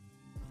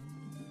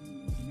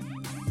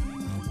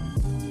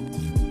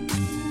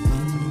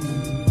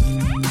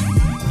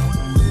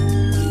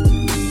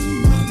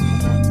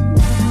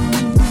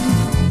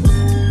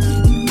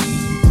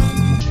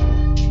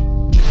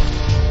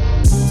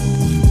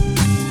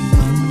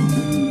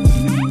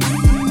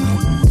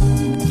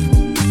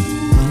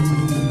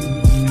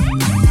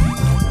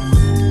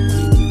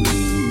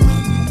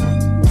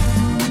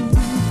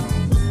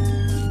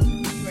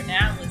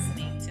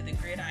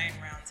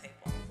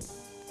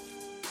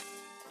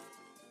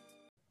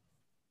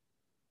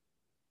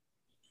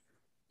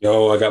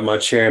Yo, I got my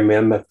chair,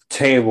 man. I'm at the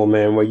table,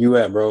 man. Where you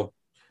at, bro?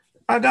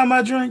 I got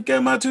my drink,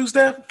 got my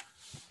two-step.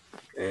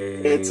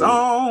 It's Hey,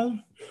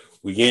 on.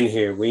 we in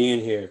here. We in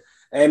here.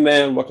 Hey,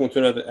 man. Welcome to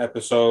another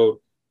episode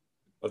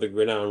of the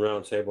Gridiron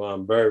Roundtable.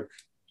 I'm Burke.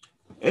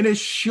 And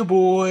it's your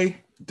boy,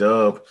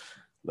 Dub.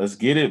 Let's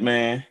get it,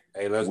 man.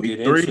 Hey, let's Week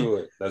get three. into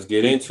it. Let's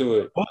get Week three into in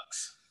the it.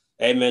 books.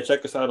 Hey, man.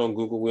 Check us out on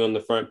Google. We're on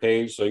the front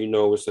page, so you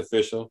know it's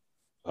official.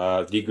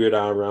 The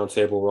Gridiron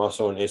Roundtable. We're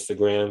also on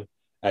Instagram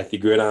at the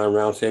Gridiron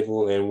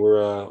Roundtable, and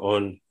we're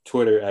on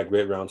Twitter at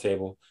Grid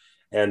Roundtable.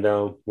 And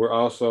we're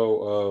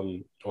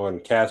also on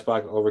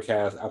Castbox,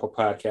 Overcast, Apple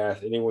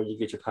Podcasts, anywhere you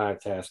get your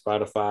podcast,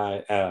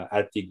 Spotify,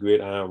 at the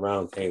Gridiron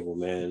Roundtable,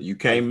 man. You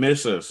can't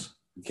miss us.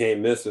 You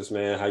can't miss us,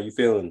 man. How you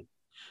feeling?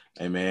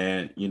 Hey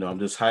man, I'm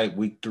just hyped.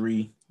 Week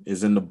three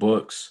is in the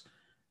books.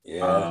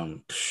 Yeah,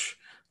 Um,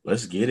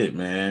 let's get it,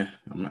 man.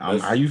 How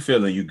let's. you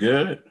feeling? You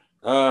good?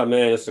 Man,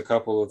 it's a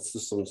couple of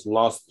some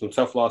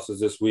tough losses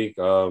this week.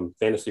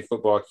 Fantasy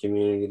football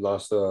community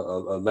lost a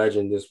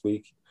legend this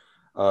week.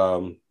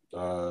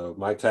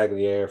 Mike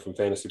Tagliere from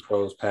Fantasy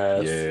Pros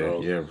passed. Yeah,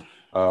 So yeah,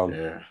 um,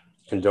 yeah.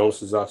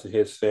 condolences out to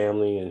his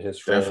family and his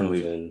friends,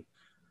 Definitely. and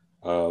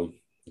um,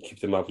 keep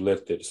them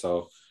uplifted.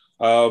 So,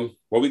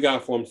 what we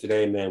got for them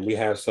today, man? We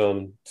have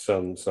some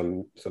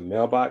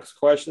mailbox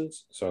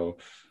questions. So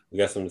we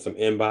got some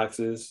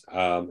inboxes,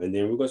 and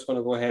then we're just going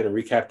to go ahead and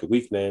recap the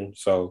week, man.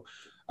 So,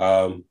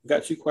 we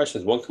got two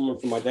questions. One coming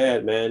from my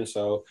dad, man.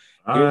 So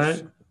All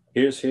here's right.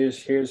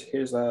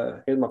 here's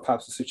my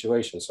pops'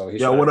 situation. So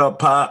he's Yo, trying what to up,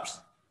 Pops?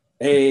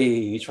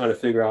 he's trying to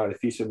figure out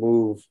if he should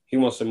move. He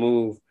wants to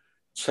move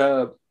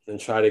Chubb and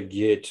try to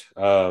get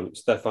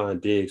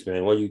Stephon Diggs,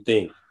 man. What do you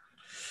think?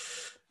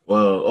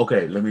 Well,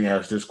 okay, let me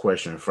ask this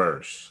question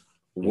first.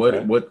 What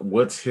Okay. what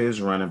what's his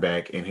running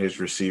back and his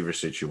receiver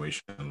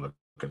situation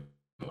looking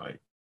like?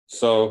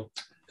 So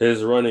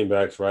his running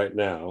backs right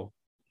now,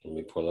 let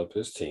me pull up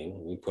his team.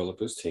 Let me pull up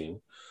his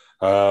team.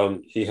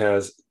 He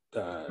has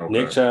Nick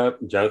Okay. Chubb,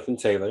 Jonathan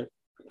Taylor,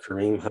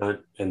 Kareem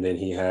Hunt, and then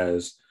he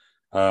has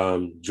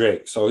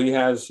Drake. So he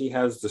has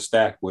the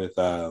stack with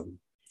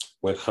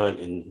Hunt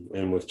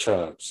and with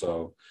Chubb.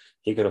 So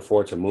he can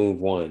afford to move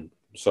one.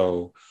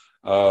 So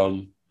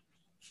um,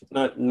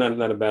 not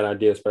a bad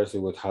idea, especially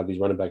with how these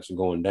running backs are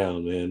going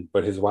down, man.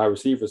 But his wide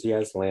receivers, he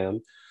has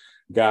Lamb,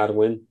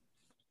 Godwin,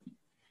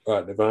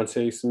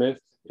 Devontae Smith,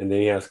 and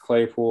then he has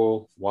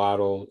Claypool,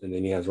 Waddle, and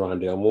then he has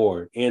Rondale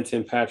Moore and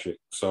Tim Patrick.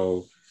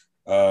 So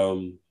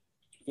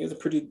he has a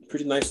pretty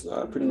nice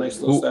little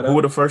Who were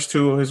setup. the first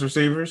two of his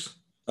receivers?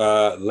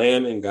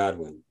 Lamb and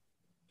Godwin.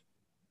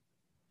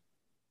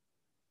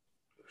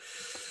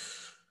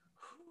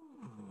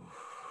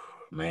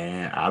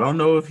 Man, I don't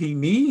know if he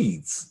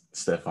needs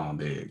Stephon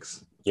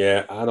Diggs.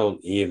 Yeah, I don't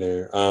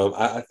either.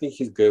 I think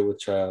he's good with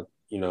Chubb.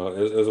 It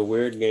was a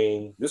weird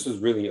game. This was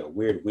really a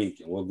weird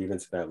week, and we'll get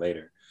into that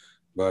later.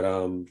 But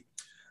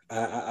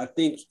I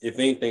think if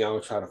anything, I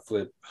would try to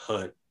flip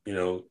Hunt.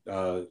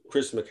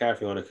 Chris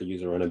McCaffrey on it could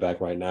use a running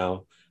back right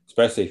now,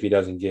 especially if he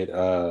doesn't get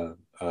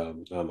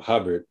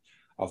Hubbard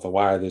off the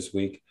wire this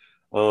week.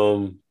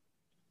 Um,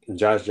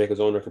 Josh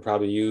Jacobs owner could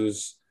probably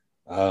use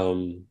a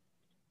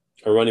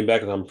running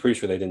back, because I'm pretty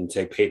sure they didn't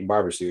take Peyton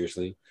Barber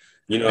seriously.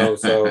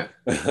 So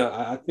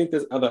I think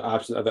there's other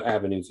options, other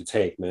avenues to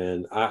take,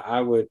 man.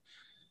 I would,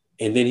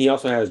 and then he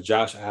also has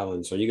Josh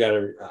Allen. So you got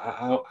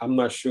to. I'm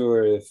not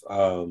sure if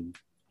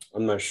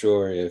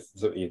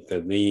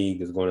the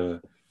league is going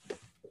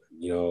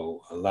to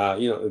allow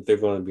if they're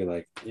going to be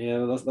like, yeah,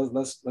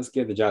 let's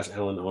give the Josh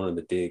Allen owner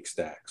the dig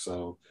stack.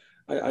 So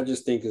I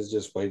just think it's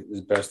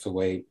best to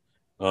wait.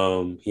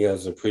 He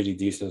has a pretty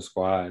decent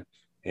squad,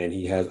 and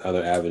he has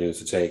other avenues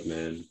to take,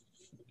 man.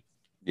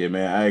 Yeah,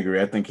 man, I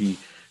agree.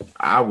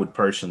 I would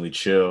personally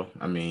chill.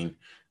 I mean,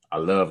 I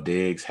love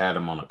Diggs. Had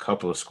him on a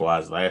couple of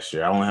squads last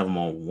year. I only have him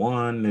on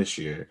one this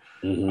year.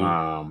 Mm-hmm.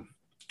 Um,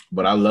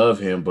 but I love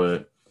him.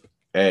 But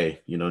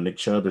hey, Nick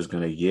Chubb is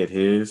gonna get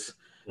his.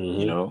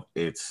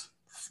 Mm-hmm.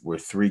 We're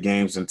 3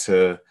 games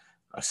into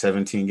a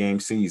 17 game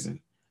season.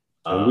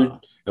 And we're Uh,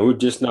 and we're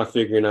just not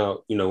figuring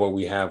out, what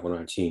we have on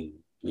our team.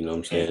 You know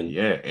what I'm and saying?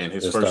 yeah, and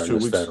his It's first starting two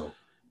to weeks, settle.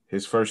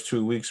 his first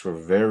 2 weeks were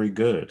very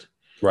good.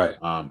 Right.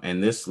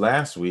 And this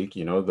last week,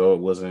 though it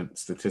wasn't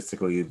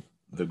statistically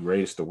the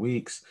greatest of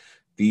weeks,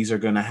 these are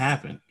going to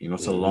happen.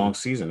 It's a Mm-hmm. long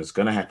season. It's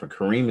going to happen.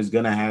 Kareem is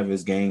going to have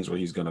his games where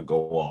he's going to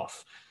go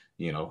off.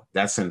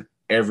 That's in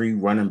every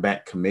running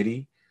back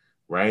committee,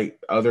 right?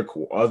 Other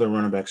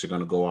running backs are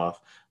going to go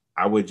off.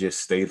 I would just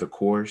stay the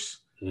course.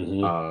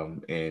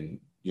 Mm-hmm. And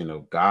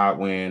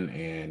Godwin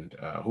and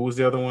who was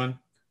the other one?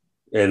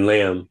 And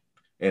Lamb.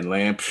 And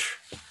Lamb.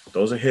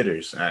 Those are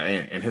hitters,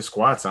 and his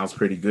squad sounds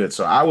pretty good.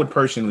 So I would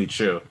personally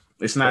chill.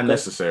 It's not Okay.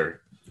 necessary.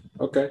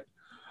 Okay.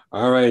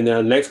 All right.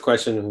 Now, next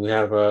question, we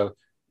have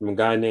from a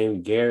guy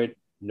named Garrett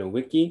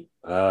Nowicki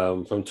from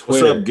What's up,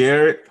 Twitter.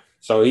 Garrett?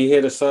 So he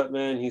hit us up,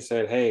 man. He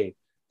said, "Hey,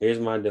 here's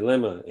my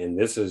dilemma, and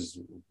this is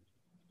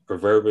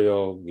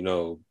proverbial,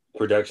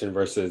 production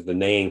versus the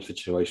name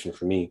situation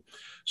for me.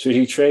 Should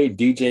he trade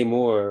DJ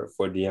Moore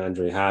for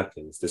DeAndre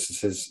Hopkins?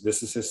 This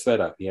is his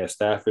setup. He has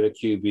Stafford at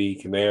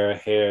QB, Kamara,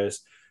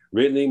 Harris,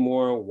 Ridley,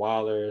 Moore,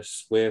 Waller,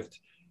 Swift,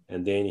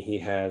 and then he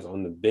has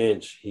on the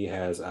bench, he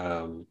has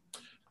hold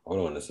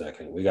on a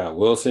second. We got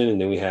Wilson,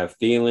 and then we have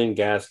Thielen,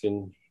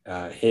 Gaskin,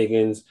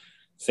 Higgins,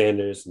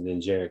 Sanders, and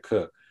then Jared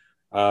Cook.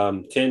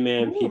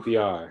 10-man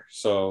PPR.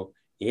 So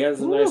he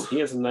has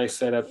a nice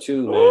setup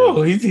too, man.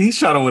 Oh, he's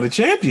trying to win a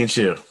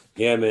championship.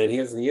 Yeah, man. He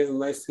has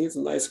a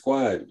nice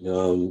squad.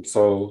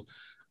 So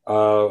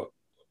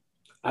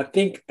I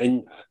think,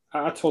 and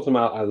I told him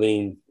I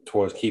lean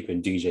towards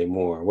keeping DJ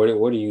Moore.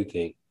 What do you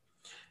think?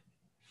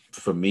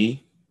 For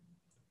me,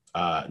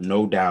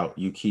 no doubt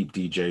you keep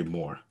DJ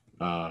Moore.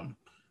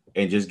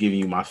 And just giving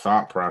you my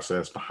thought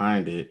process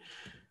behind it,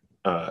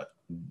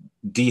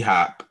 D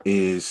Hop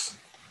is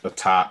a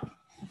top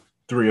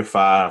 3 or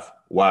 5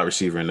 wide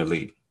receiver in the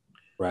league.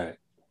 Right.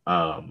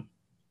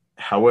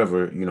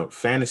 However,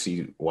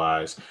 fantasy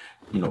wise,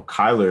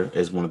 Kyler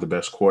is one of the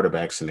best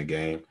quarterbacks in the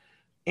game,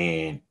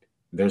 and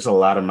there's a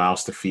lot of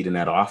mouths to feed in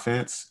that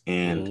offense.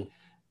 And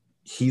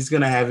he's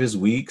going to have his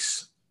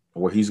weeks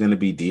where he's going to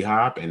be D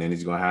Hop, and then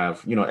he's going to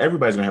have,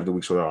 everybody's going to have the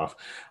weeks where they're off.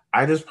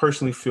 I just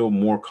personally feel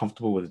more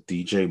comfortable with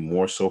DJ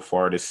Moore so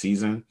far this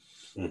season.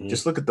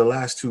 Just look at the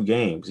last 2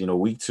 games.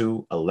 Week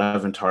 2,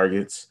 11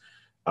 targets.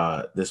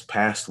 This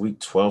past week,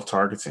 12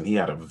 targets, and he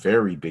had a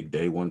very big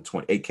day.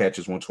 128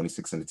 catches,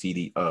 126 in the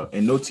TD,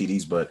 and no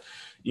TDs, but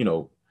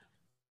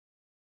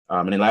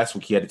and then last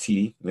week he had a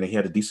TD, and then he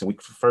had a decent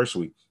week for the first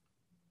week.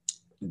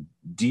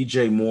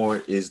 DJ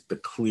Moore is the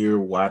clear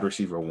wide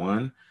receiver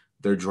 1.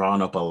 They're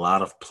drawing up a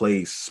lot of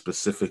plays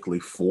specifically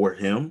for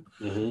him,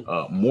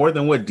 more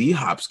than what D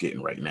Hop's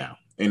getting right now.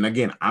 And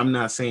again, I'm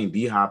not saying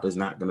D Hop is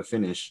not going to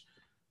finish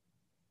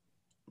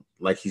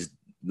like he's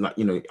not,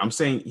 I'm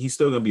saying he's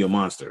still going to be a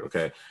monster.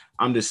 Okay.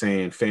 I'm just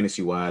saying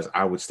fantasy wise,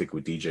 I would stick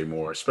with DJ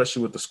Moore,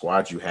 especially with the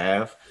squad you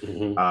have.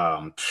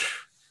 So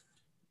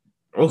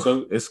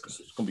it's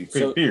going to be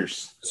pretty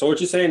fierce. So what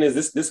you're saying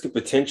is this could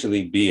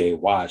potentially be a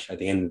wash at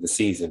the end of the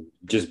season,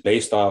 just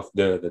based off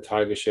the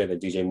target share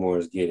that DJ Moore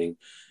is getting.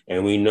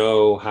 And we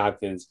know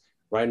Hopkins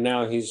right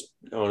now, he's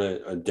on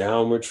a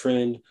downward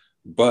trend,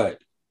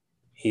 but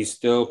he's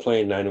still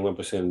playing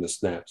 91% of the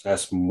snaps.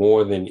 That's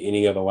more than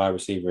any other wide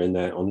receiver in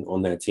that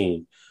on that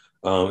team.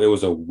 It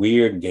was a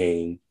weird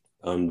game.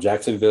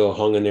 Jacksonville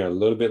hung in there a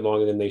little bit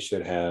longer than they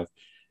should have.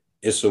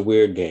 It's a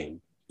weird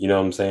game. You know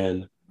what I'm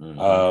saying?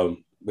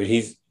 But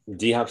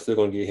D-Hop's still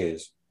going to get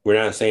his.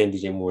 We're not saying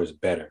DJ Moore is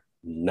better.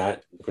 We're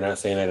not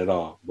saying that at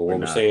all. But what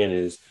we're saying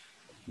is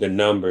the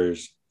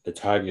numbers, the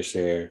target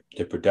share,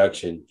 the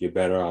production, you're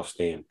better off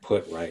staying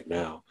put right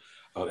now.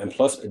 And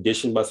plus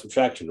addition by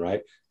subtraction,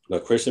 right?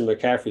 Look, Christian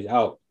McCaffrey's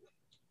out.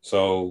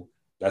 So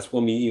that's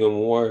going to be even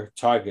more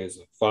targets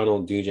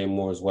funneled DJ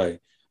Moore's way.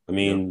 I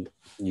mean,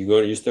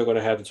 you're still going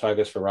to have the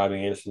targets for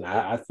Robbie Anderson.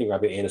 I think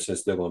Robbie Anderson's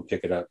still going to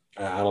pick it up.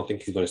 I don't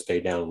think he's going to stay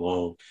down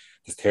long.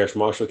 This Terrace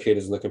Marshall kid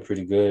is looking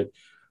pretty good.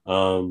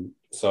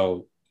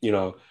 So,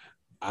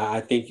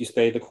 I think you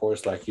stay the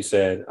course, like you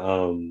said.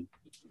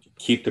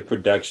 Keep the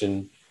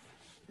production.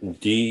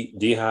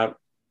 D Hop,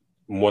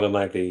 more than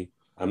likely,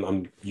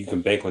 you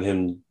can bank on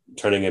him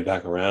turning it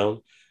back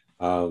around.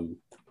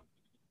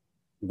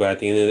 But at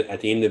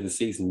the end of the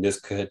season, this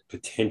could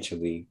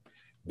potentially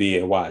be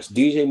a watch.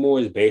 DJ Moore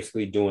is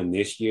basically doing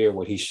this year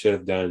what he should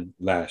have done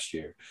last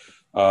year.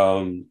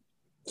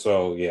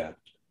 So yeah,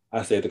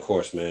 I stay the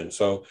course, man.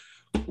 So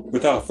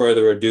without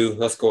further ado,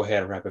 let's go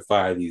ahead and rapid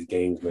fire these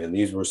games, man.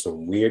 These were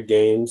some weird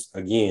games.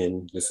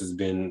 Again, this has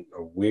been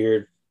a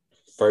weird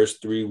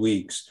first 3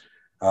 weeks.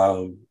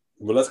 But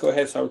let's go ahead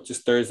and start with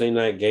this Thursday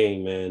night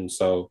game, man.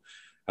 So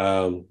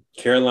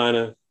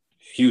Carolina,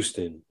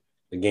 Houston,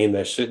 the game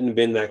that shouldn't have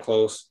been that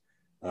close.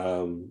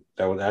 That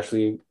was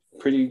actually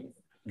pretty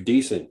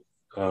decent,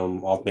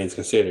 all things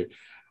considered.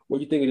 What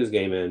do you think of this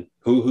game, man?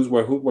 Who's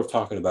worth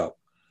talking about?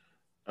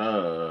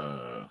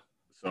 So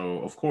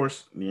of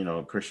course,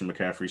 Christian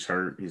McCaffrey's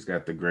hurt. He's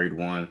got the grade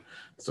 1,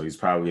 so he's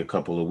probably a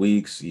couple of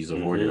weeks. He's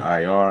avoided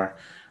IR.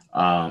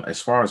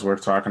 As far as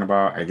worth talking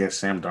about, I guess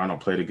Sam Darnold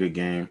played a good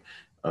game.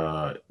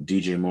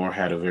 DJ Moore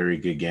had a very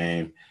good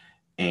game,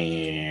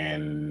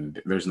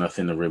 and there's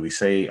nothing to really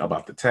say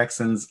about the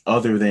Texans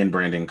other than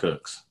Brandon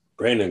Cooks.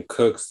 Brandon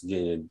Cooks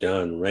getting it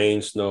done.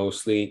 Rain, snow,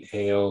 sleet,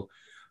 hail,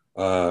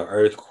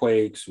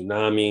 earthquake,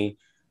 tsunami.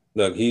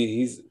 Look,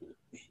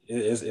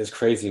 it's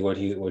crazy what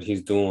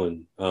he's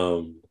doing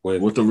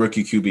with the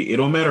rookie QB. It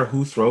don't matter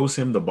who throws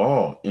him the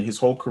ball in his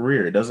whole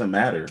career. It doesn't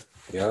matter.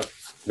 Yeah,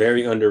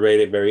 very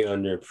underrated, very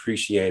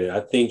underappreciated. I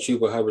think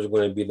Chuba Hubbard's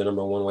going to be the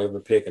number 1 waiver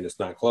pick, and it's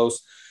not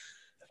close.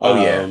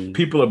 Oh yeah,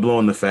 people are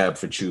blowing the fab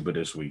for Chuba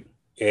this week.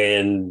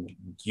 And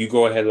you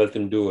go ahead and let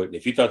them do it.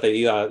 If you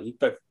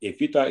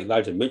thought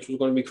Elijah Mitchell was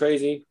going to be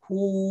crazy,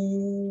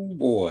 ooh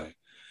boy,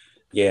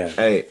 yeah.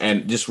 Hey,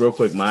 and just real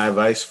quick, my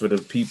advice for the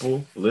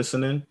people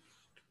listening: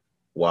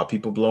 while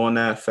people blowing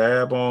that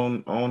fab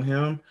on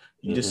him,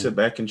 you just sit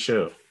back and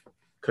chill,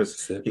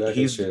 because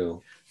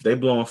they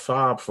blowing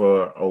fob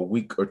for a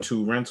week or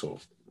 2 rental.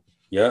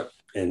 Yep,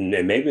 and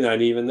maybe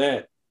not even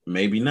that.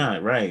 Maybe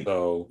not, right?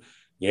 So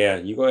yeah,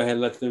 you go ahead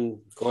and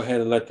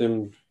let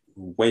them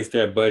waste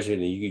their budget,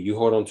 and you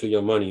hold on to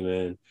your money,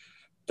 man.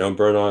 Don't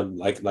burn on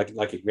like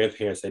your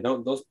grandparents say.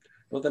 Don't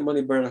that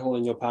money burn a hole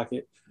in your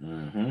pocket.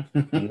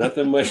 Mm-hmm.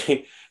 Nothing much,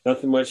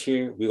 nothing much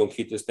here. We're gonna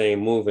keep this thing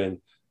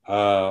moving.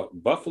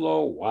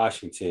 Buffalo,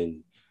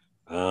 Washington.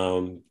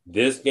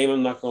 This game,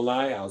 I'm not gonna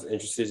lie, I was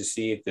interested to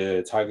see if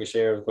the target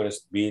share was going to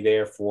be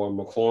there for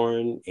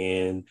McLaurin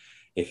and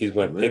if he's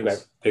going to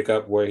pick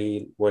up where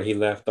he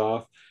left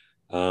off.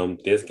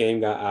 This game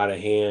got out of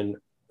hand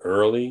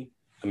early.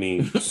 I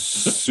mean,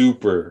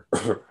 super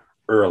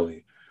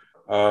early.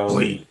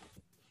 Um,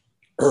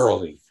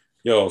 early.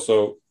 Yo,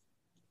 so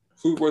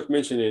who's worth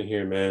mentioning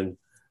here, man?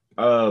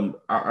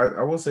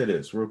 I will say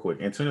this real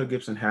quick. Antonio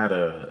Gibson had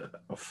a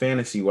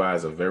fantasy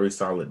wise a very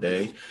solid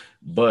day,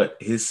 but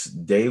his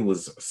day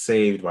was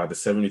saved by the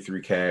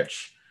 73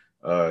 catch,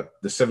 the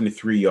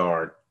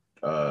 73-yard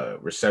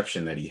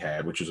reception that he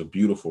had, which was a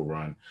beautiful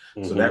run.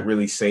 Mm-hmm. So that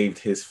really saved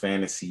his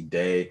fantasy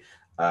day.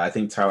 I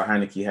think Tyler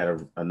Heineke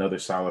had another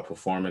solid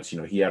performance. You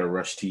know, he had a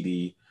rush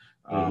TD.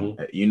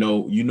 You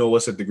know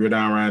us at the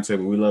Gridiron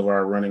Roundtable. We love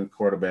our running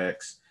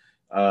quarterbacks.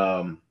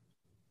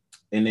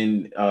 And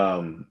then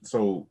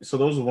so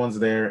those are ones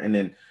there. And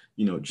then,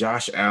 you know,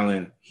 Josh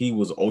Allen, he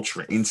was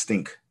ultra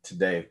instinct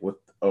Sunday with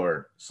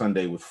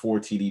 4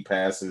 TD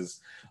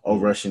passes, a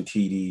rushing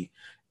TD.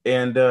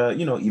 And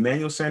you know,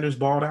 Emmanuel Sanders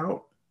balled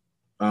out.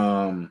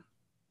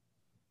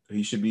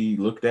 He should be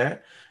looked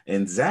at.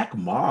 And Zach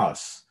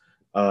Moss,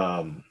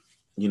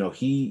 you know,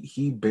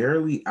 he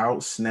barely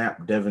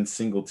outsnapped Devin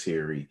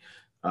Singletary.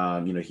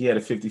 You know, he had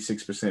a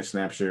 56%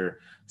 snap share,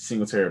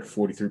 Singletary at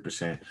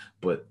 43%,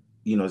 but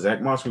you know,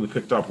 Zach Moss really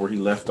picked up where he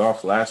left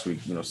off last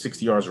week. You know,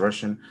 60 yards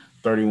rushing,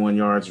 31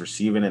 yards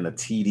receiving, and a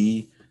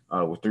TD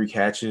with 3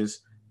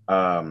 catches.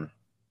 And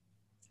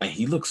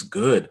he looks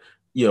good.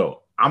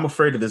 Yo, I'm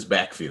afraid of this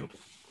backfield.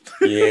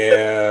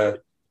 Yeah.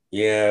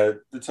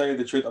 To tell you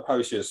the truth, I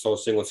probably should have sold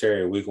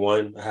Singletary in week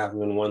 1. I have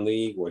him in one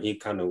league where he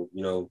kind of,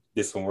 you know,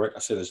 did some work. I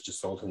should have just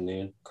sold him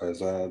then because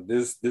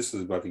this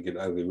is about to get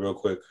ugly real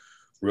quick,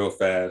 real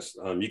fast.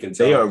 You can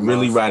tell they are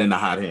really riding the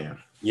hot hand.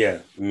 Yeah,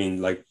 I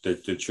mean, like the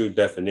true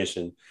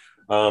definition.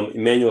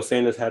 Emmanuel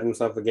Sanders had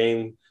himself a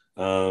game.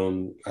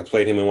 I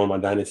played him in one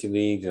of my dynasty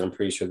leagues, and I'm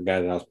pretty sure the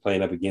guy that I was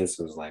playing up against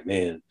was like,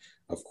 man,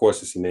 of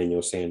course it's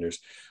Emmanuel Sanders.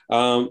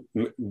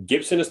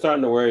 Gibson is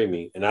starting to worry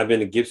me, and I've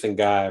been a Gibson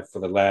guy for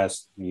the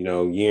last, you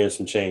know, year and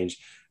some change,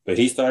 but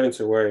he's starting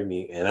to worry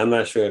me, and I'm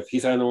not sure if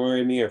he's starting to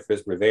worry me or if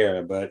it's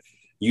Rivera, but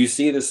you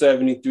see the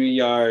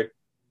 73-yard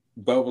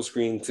bubble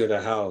screen to the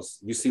house.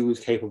 You see who's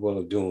capable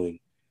of doing.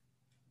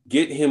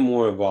 Get him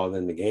more involved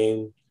in the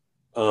game.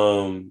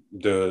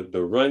 The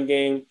run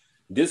game,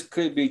 this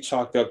could be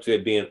chalked up to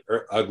it being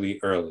ugly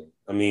early.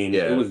 I mean,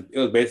 it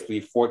was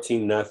basically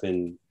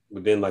 14-0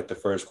 within like the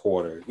first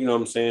quarter. You know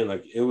what I'm saying?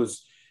 Like it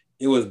was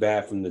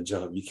bad from the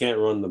jump. You can't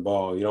run the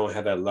ball. You don't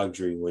have that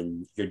luxury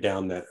when you're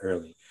down that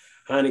early.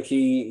 Heineke,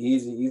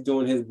 he's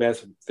doing his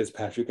best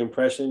Fitzpatrick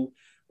impression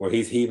where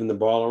he's heaving the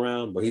ball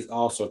around, but he's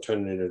also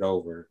turning it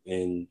over.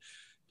 And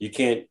you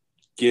can't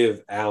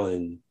give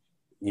Allen,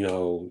 you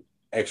know,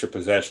 extra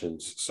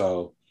possessions.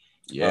 So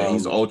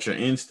he's ultra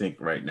instinct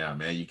right now,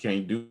 man. You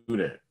can't do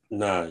that.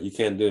 Nah, you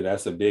can't do that.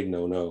 That's a big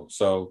no.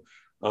 So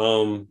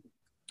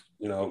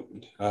you know,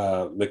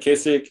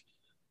 McKissick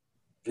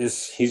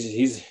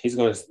he's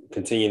going to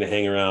continue to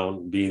hang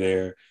around, be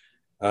there.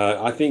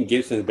 I think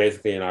Gibson's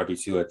basically an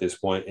RB2 at this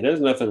point, and there's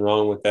nothing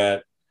wrong with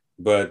that.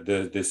 But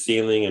the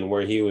ceiling and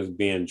where he was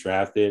being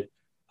drafted,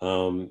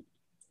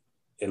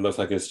 it looks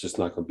like it's just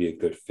not going to be a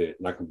good fit,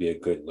 not going to be a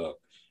good look.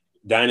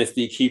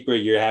 Dynasty keeper,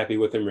 you're happy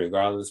with him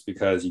regardless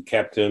because you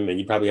kept him and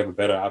you probably have a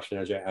better option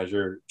as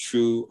your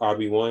true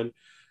RB1.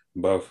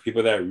 But for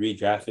people that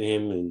redrafted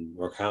him and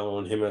were counting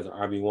on him as an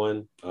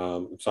RB1,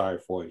 I'm sorry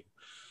for you.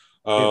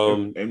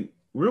 And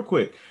real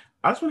quick,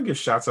 I just want to give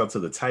shouts out to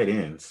the tight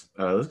ends.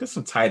 Let's get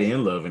some tight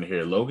end love in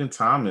here. Logan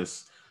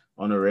Thomas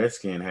on the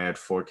Redskin had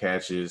 4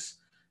 catches,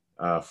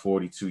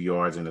 42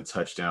 yards and a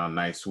touchdown.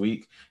 Nice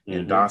week.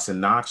 And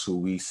Dawson Knox, who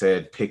we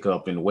said pick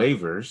up in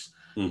waivers,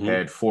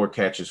 had 4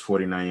 catches,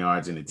 49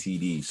 yards, and a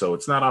TD. So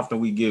it's not often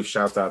we give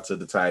shout out to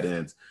the tight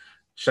ends.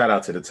 Shout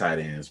out to the tight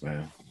ends,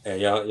 man.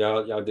 Hey,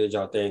 y'all did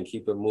y'all thing.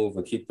 Keep it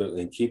moving. Keep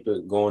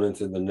it going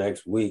into the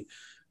next week.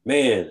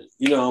 Man,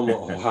 you know I'm an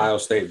Ohio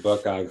State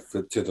Buckeye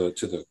to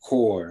the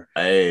core.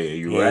 Hey,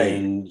 you're right.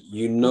 And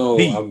you know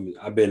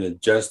I've been a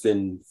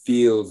Justin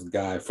Fields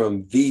guy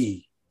from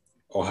the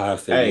Ohio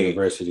State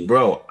University.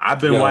 Bro, I've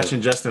been watching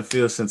Justin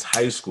Fields since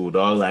high school,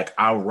 dog. Like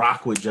I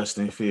rock with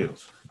Justin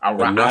Fields.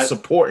 I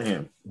support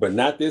him. But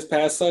not this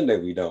past Sunday,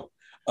 we don't.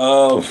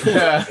 Dog.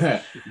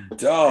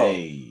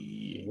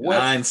 Hey,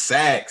 9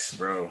 sacks,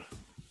 bro.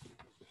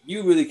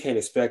 You really can't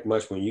expect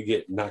much when you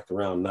get knocked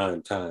around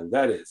 9 times.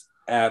 That is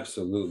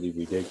absolutely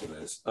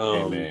ridiculous.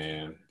 Hey,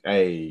 man.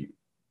 Hey,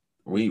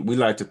 we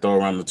like to throw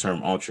around the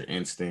term ultra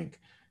instinct.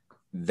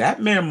 That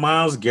man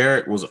Myles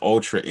Garrett was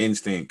ultra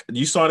instinct.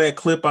 You saw that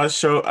clip I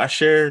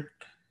shared?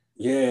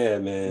 Yeah,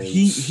 man.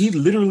 He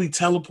literally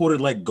teleported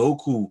like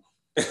Goku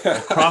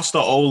across the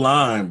O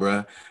line,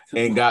 bro,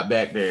 and got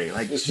back there.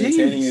 Like,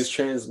 Instantaneous jeez.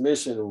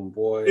 transmission,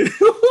 boy.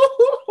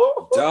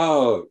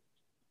 Dog.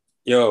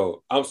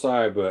 Yo, I'm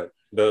sorry, but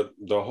the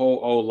whole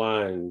O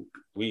line,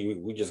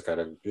 we just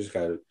gotta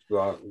Hey,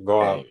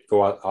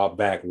 go out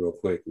back real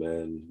quick,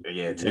 man.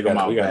 yeah, We take them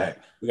gotta we out gotta back.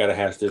 we gotta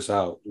hash this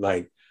out.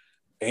 Like,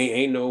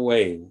 ain't no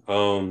way.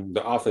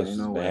 The offense Ain't is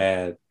no way.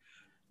 bad.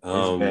 It's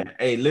Um, bad.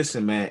 Hey,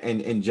 listen, man,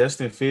 and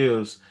Justin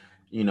Fields,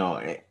 you know,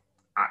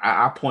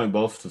 I point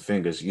both the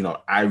fingers. You know,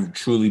 I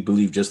truly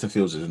believe Justin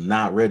Fields is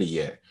not ready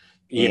yet,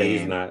 yeah,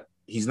 he's and not.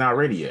 he's not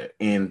ready yet.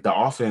 And the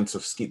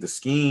offensive scheme, the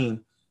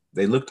scheme,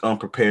 they looked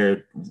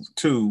unprepared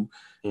too.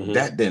 Hmm.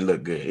 That didn't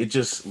look good. It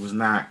just was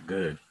not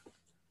good.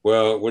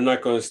 Well, we're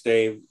not going to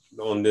stay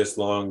on this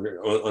long,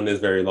 on this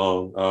very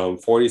long.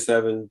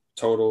 47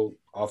 total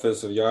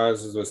offensive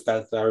yards is what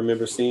stats I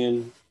remember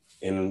seeing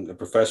in a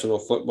professional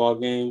football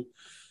game.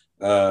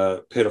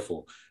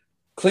 Pitiful.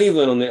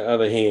 Cleveland, on the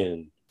other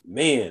hand,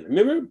 man,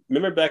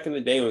 remember back in the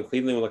day when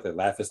Cleveland was like the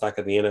laughing stock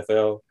of the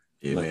NFL?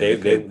 Yeah, Like man, they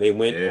played. they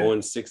went Yeah,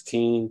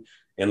 0-16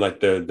 and like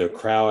the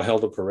crowd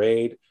held a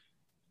parade.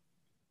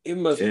 It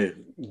must yeah,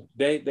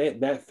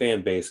 that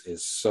fan base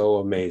is so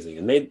amazing,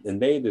 and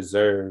they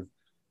deserve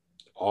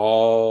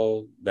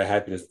all the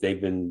happiness they've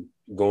been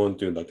going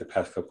through like the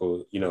past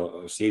couple,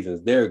 of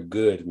seasons. They're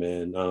good,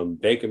 man.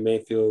 Baker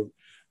Mayfield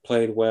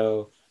played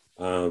well.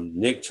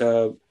 Nick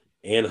Chubb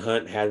and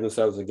Hunt had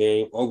themselves a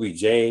game.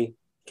 OBJ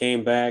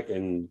came back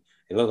and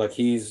it looked like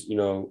he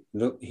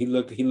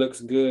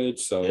looks good.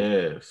 So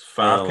yeah.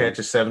 Five um,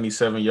 catches,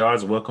 77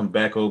 yards. Welcome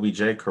back, OBJ.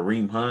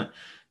 Kareem Hunt,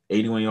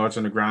 81 yards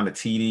on the ground, a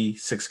TD,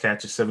 six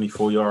catches,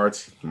 74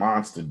 yards.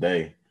 Monster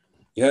day.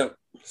 yep.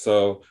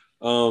 So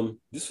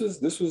this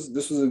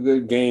was a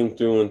good game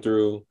through and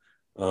through.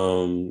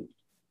 Um,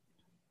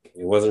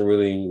 it wasn't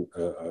really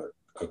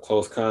a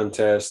close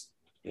contest,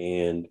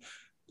 and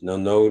no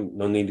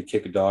need to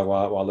kick a dog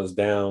while it's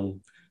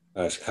down.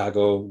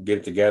 Chicago, get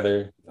it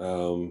together.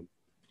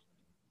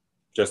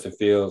 Justin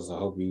Fields, I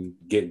hope you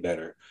get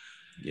better.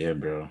 Yeah,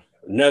 bro.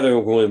 Another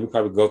one we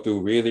probably go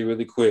through really,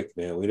 really quick,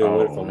 man. We didn't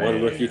went Oh from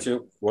man.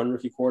 one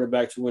rookie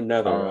quarterback to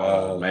another.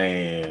 Oh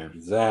man.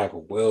 Zach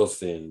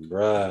Wilson,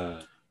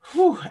 bruh.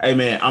 Whew. Hey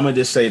man, I'm gonna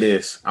just say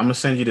this. I'm gonna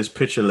send you this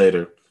picture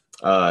later.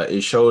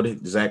 It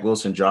showed Zach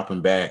Wilson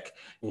dropping back,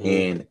 Mm-hmm.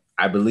 and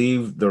I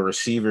believe the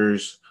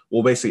receivers.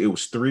 Well, basically, it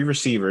was three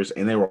receivers,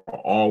 and they were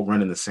all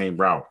running the same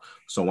route.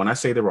 So when I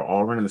say they were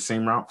all running the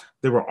same route,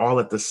 they were all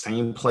at the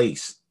same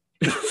place.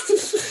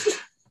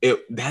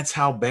 That's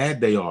how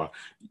bad they are.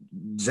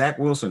 Zach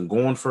Wilson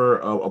going for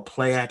a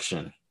play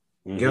action.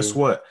 Guess Mm-hmm.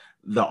 what?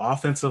 The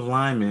offensive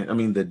lineman, I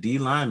mean the D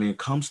lineman,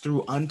 comes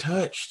through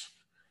untouched.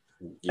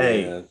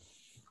 Hey, Yeah.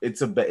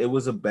 it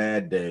was a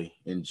bad day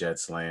in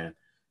Jets land.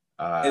 Is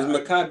Uh,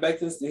 Mekhi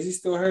Becton, is he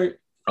still hurt?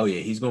 oh yeah,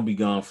 he's gonna be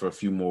gone for a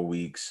few more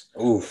weeks.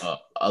 Oof.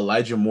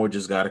 Elijah Moore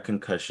just got a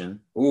concussion.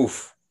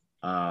 Oof.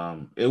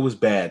 It was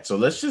bad. So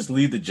let's just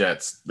leave the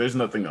Jets. There's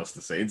nothing else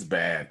to say. It's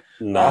bad.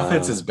 The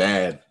offense Nah. is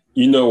bad.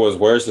 You know what's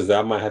worse is that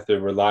I might have to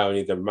rely on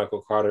either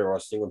Michael Carter or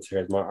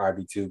Singletary as my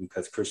RB2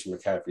 because Christian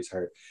McCaffrey's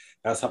hurt.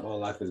 That's how my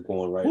life is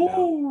going right now.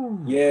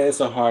 Ooh. Yeah,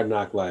 it's a hard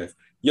knock life.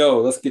 Yo,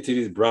 let's get to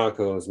these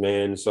Broncos,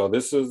 man. So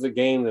this was the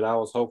game that I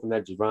was hoping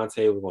that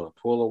Javante was going to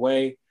pull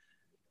away,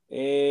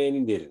 and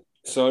he didn't.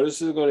 So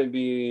this is going to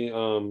be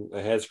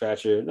a head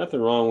scratcher. Nothing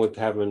wrong with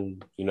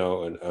having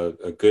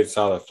a good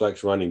solid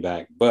flex running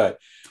back, but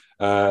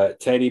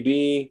Teddy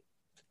B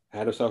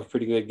had himself a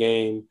pretty good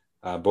game.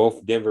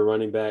 Both Denver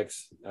running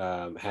backs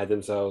had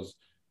themselves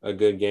a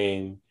good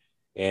game.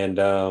 And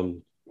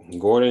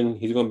Gordon,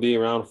 he's going to be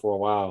around for a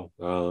while.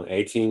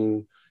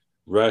 18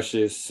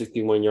 rushes,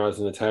 61 yards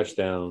and a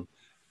touchdown.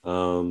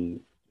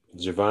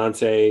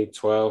 Javante,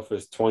 12 for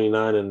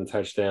 29 and a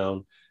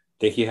touchdown.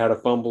 Think he had a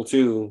fumble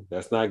too.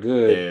 That's not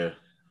good.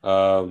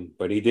 Yeah.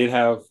 But he did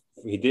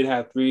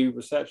have three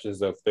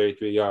receptions of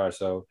 33 yards.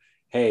 So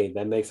hey,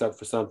 that makes up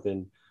for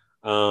something.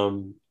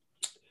 Um,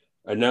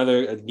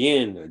 Another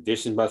again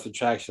addition by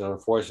subtraction.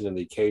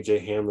 Unfortunately,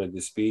 KJ Hamler,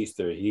 the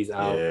speedster, he's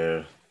out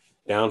Yeah.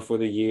 down for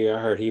the year.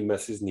 I heard he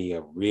messed his knee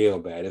up real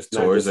bad. It's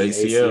not Towards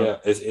just his ACL.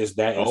 ACL. It's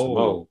that and some Oh.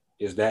 more.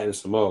 It's that and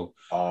some more.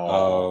 I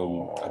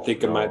Oh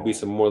think it might be no.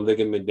 some more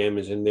ligament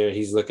damage in there.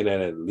 He's looking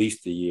at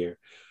least a year.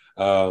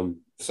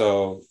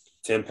 So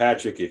Tim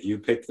Patrick, if you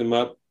picked him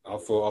up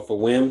off a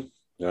whim,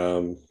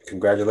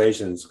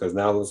 congratulations, because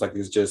now it looks like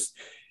it's just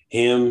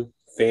him,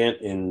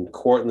 Fant, and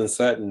Cortland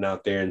Sutton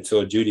out there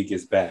until Judy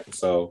gets back.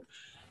 So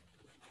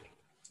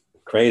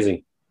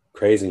crazy,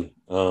 crazy.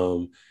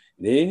 Did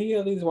any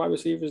of these wide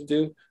receivers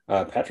do?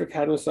 Patrick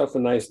had himself a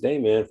nice day,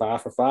 man.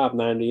 5 for 5,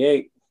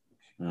 98.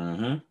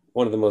 Mm-hmm.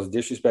 One of the most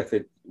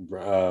disrespected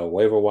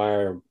waiver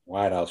wire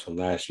wideouts from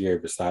last year,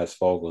 besides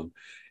Fulgham,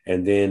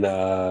 and then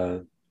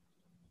Noah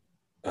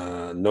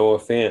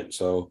Fant.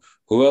 So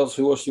who else?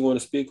 Who else you want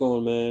to speak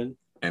on, man?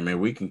 And man,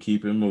 we can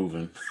keep it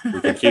moving. We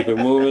can keep it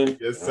moving.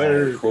 Yes, All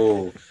right, sir.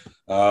 cool.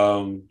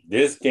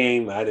 This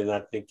game, I did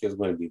not think it was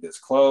going to be this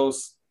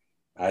close.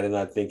 I did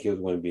not think it was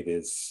going to be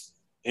this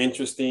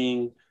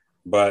interesting.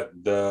 But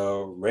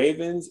the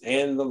Ravens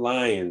and the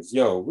Lions,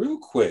 yo, real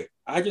quick,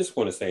 I just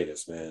want to say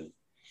this, man.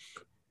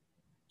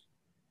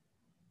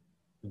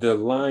 The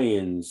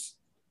Lions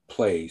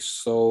play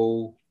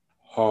so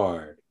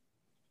hard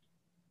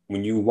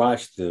when you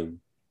watch them.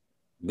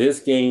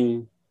 This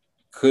game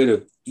could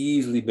have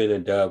easily been a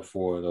dub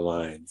for the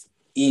Lions.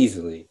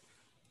 Easily.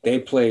 They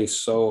play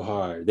so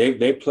hard.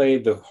 They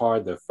played the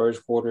hard the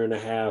first quarter and a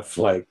half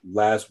like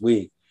last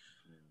week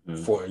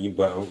for you,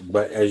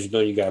 but as you know,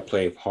 you gotta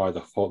play hard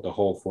the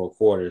whole 4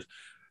 quarters.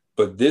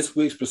 But this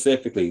week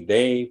specifically,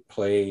 they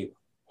played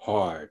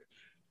hard.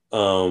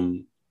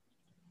 Um,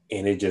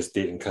 and it just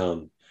didn't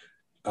come.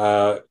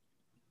 Uh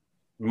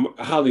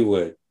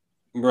Hollywood,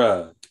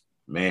 bruh.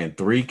 Man,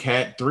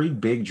 three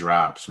big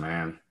drops,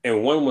 man.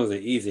 And one was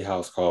an easy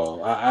house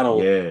call. I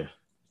don't. Yeah. It is.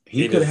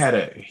 He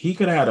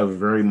could have had a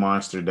very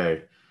monster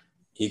day.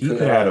 He He could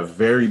could have had a have.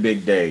 very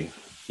big day.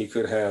 He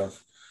could have.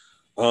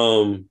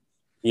 Um.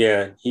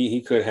 Yeah.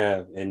 He could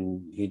have,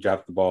 and he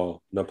dropped the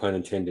ball. No pun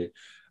intended.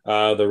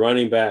 The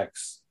running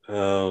backs.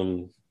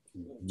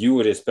 You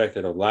would expect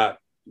it a lot,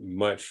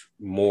 much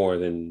more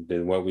than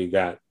what we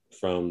got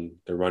from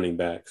the running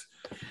backs.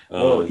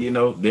 Well,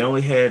 they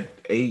only had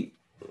 8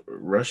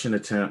 rushing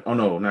attempt. Oh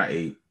no, not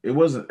 8. It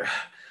wasn't.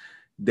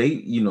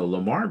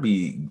 Lamar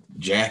be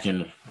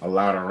jacking a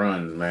lot of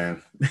runs,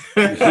 man.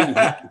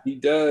 He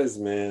does,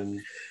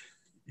 man.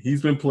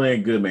 He's been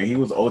playing good, man. He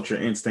was ultra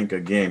instinct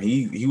again.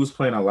 He was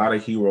playing a lot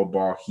of hero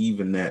ball,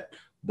 heaving that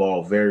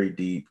ball very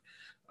deep.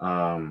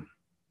 Tyson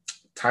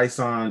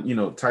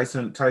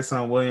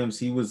Williams,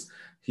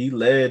 he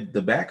led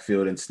the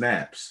backfield in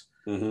snaps.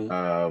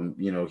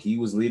 He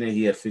was leading.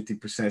 He had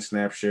 50%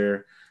 snap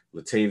share.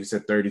 Latavius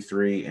at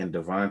 33, and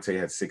Devontae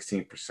had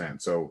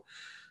 16%. So,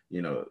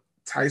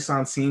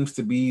 Tyson seems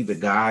to be the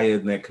guy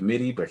in that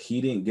committee, but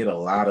he didn't get a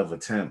lot of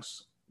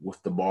attempts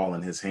with the ball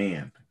in his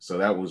hand. So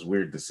that was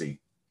weird to see.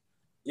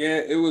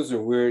 Yeah, it was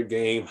a weird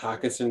game.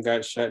 Hawkinson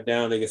got shut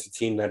down against a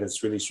team that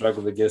has really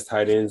struggled against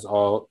tight ends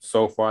all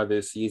so far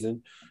this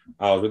season.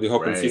 I was really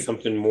hoping to see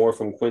something more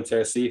from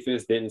Quintez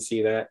Cephas. Didn't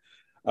see that.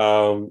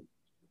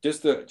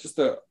 Just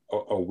a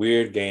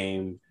weird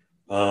game.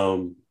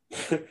 Bro,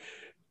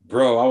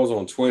 I was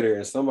on Twitter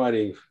and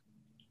somebody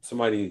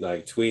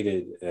like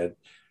tweeted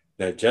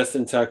that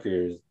Justin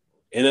Tucker's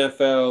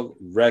NFL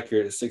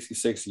record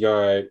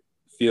 66-yard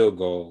field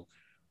goal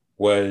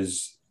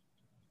was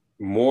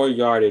more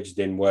yardage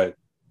than what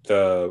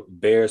the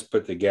Bears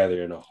put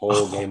together in a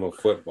whole game of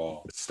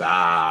football.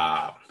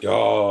 Stop.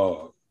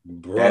 Yo,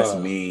 bro. That's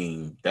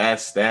mean.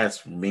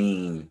 That's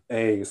mean.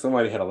 Hey,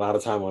 somebody had a lot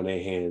of time on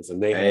their hands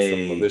and they had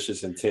some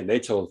malicious intent. They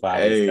chose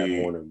violence that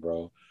morning,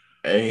 bro.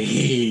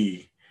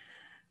 Hey,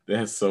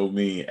 that's so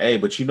mean. Hey,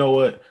 but you know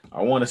what?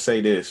 I want to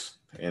say this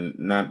and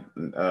not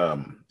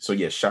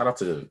shout out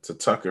to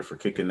Tucker for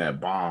kicking that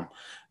bomb.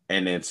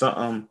 And then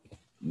something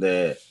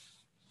that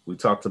we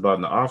talked about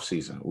in the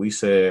offseason. We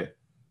said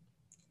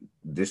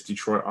this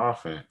Detroit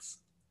offense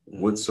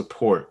would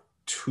support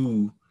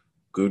 2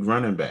 good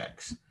running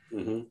backs.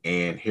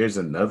 And here's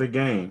another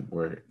game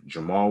where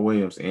Jamal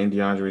Williams and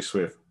DeAndre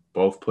Swift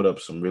both put up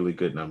some really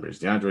good numbers.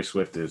 DeAndre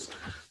Swift is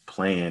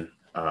playing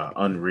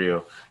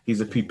unreal.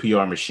 He's a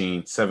PPR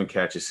machine, 7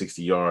 catches,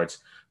 60 yards,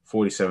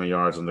 47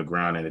 yards on the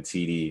ground, and a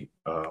TD.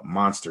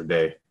 Monster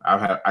day.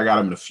 I got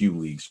him in a few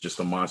leagues, just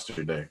a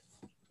monster day.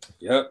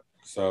 Yep.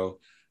 So,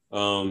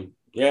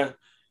 yeah.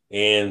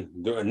 And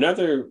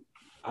another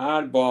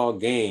oddball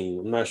game.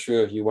 I'm not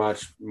sure if you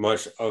watched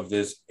much of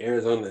this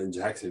Arizona and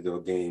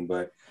Jacksonville game,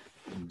 but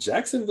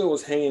Jacksonville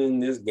was hanging in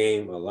this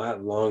game a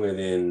lot longer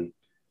than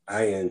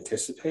I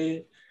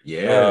anticipated.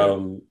 Yeah.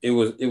 It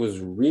was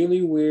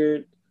really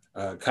weird.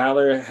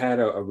 Kyler had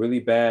a really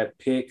bad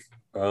pick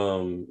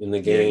in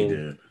the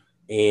game.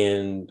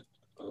 And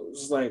I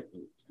was like,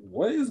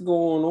 what is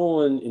going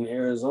on in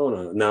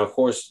Arizona? Now, of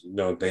course,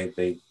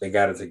 they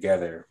got it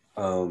together.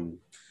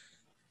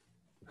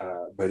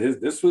 But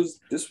this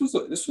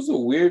was a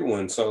weird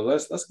one. So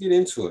let's get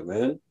into it,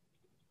 man.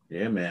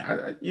 Yeah,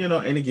 man.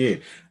 And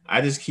again,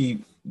 I just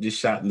keep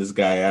shouting this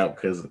guy out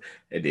because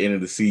at the end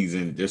of the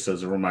season, just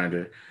as a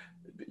reminder,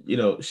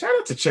 shout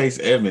out to Chase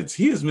Edmonds.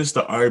 He is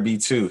Mr.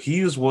 RB2.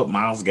 He is what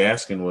Myles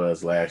Gaskin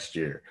was last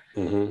year.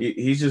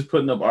 He's just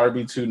putting up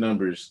RB2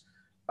 numbers.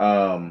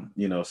 7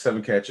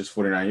 catches,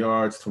 49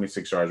 yards,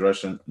 26 yards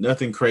rushing.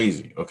 Nothing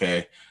crazy,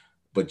 okay?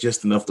 But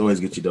just enough to always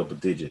get you double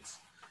digits.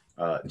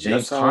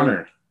 James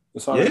Conner.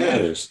 That's all that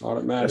matters.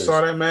 That's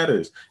all that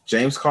matters.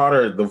 James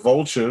Carter, the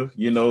vulture,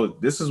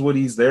 this is what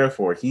he's there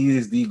for. He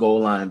is the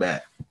goal line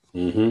back.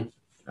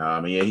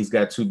 He's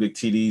got 2 big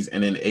TDs.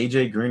 And then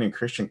AJ Green and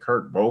Christian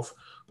Kirk both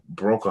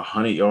broke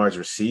 100 yards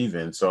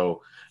receiving.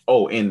 So,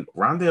 and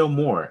Rondale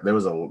Moore,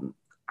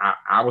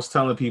 I was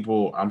telling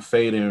people I'm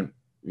fading,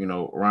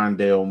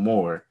 Rondale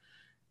Moore.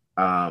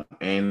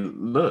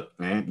 And look,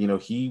 man,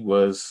 he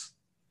was,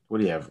 what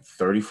do you have,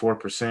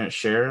 34%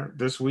 share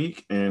this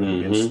week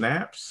in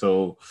snaps.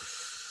 So,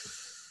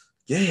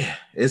 Yeah,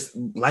 it's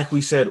like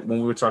we said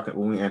when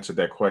we answered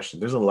that question.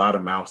 There's a lot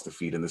of mouths to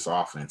feed in this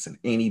offense, and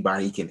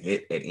anybody can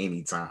hit at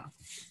any time.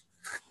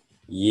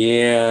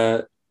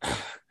 Yeah,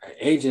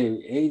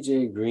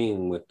 AJ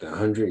Green with the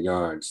 100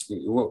 yards.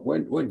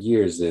 What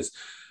year is this?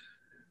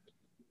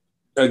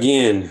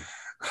 Again,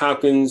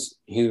 Hopkins,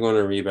 he's going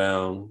to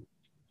rebound.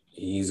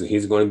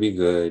 He's going to be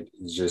good.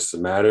 It's just a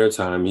matter of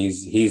time.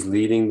 He's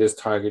leading this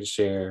target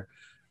share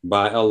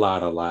by a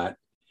lot.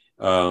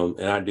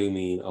 And I do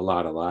mean a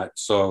lot.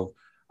 So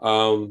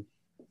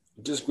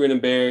just grin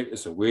and bear it.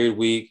 It's a weird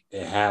week.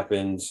 It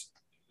happens.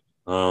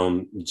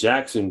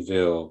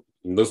 Jacksonville.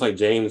 It looks like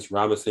James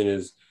Robinson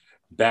is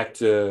back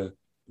to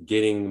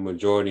getting the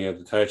majority of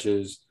the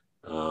touches.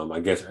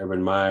 I guess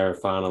Urban Meyer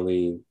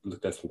finally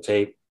looked at some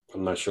tape.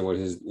 I'm not sure what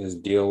his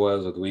deal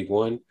was with week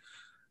one.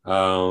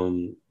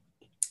 Trevor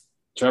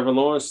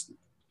Lawrence,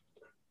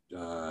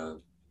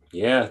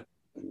 yeah,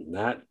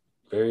 not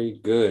very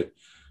good.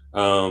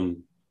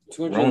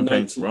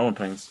 219, Rolling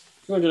pains.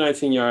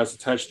 219 yards, a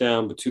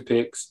touchdown, but 2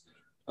 picks,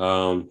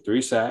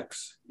 3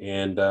 sacks,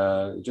 and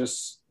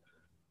just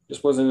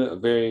wasn't a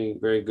very,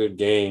 very good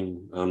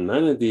game.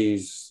 None of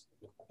these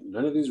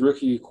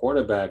rookie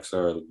quarterbacks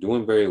are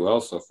doing very well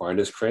so far. And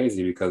it's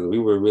crazy because we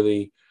were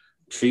really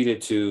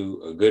treated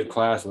to a good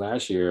class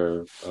last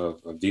year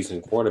of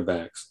decent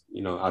quarterbacks,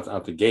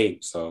 out the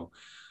gate. So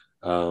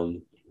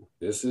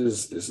this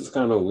is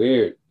kind of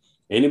weird.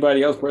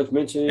 Anybody else worth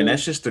mentioning? And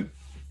that's just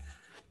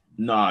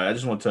I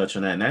just want to touch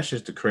on that. And that's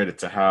just a credit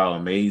to how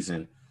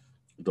amazing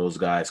those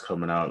guys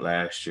coming out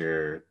last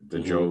year, the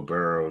Joe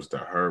Burrows, the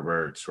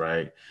Herberts,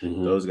 right?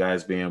 Those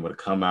guys being able to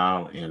come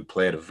out and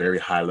play at a very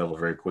high level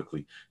very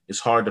quickly. It's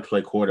hard to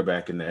play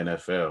quarterback in the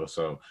NFL.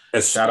 So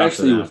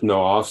especially with no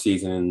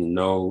offseason and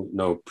no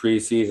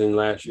preseason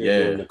last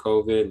year during the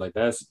COVID. Like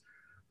that's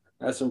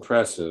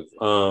impressive.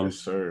 Yes,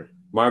 sir.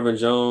 Marvin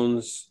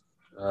Jones,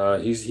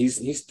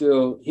 he's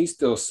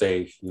still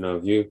safe.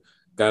 If you're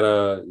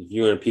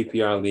in a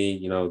PPR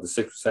league, the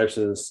 6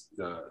 receptions,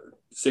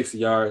 60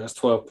 yards, that's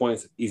 12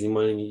 points, easy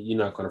money. You're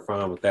not going to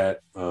frown with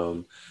that.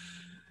 And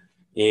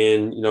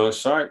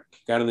Shark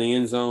got in the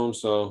end zone.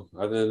 So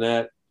other than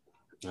that,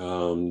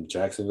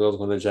 Jacksonville's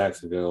going to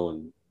Jacksonville,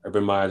 and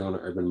Urban Meyer's going to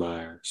Urban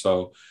Meyer.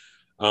 So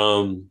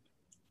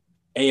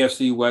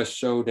AFC West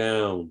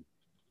showdown.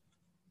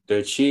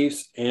 The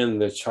Chiefs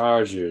and the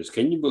Chargers.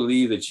 Can you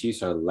believe the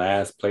Chiefs are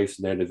last place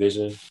in their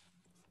division?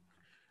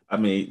 I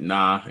mean,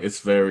 nah,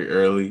 it's very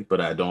early, but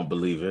I don't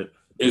believe it.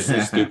 It's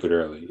stupid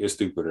early. It's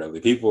stupid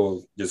early.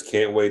 People just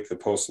can't wait to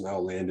post some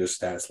outlandish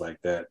stats like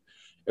that.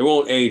 It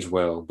won't age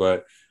well,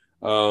 but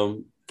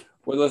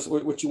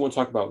what you want to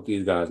talk about with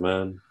these guys,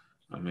 man?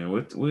 I mean,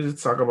 we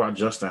talk about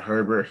Justin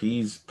Herbert.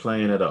 He's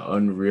playing at an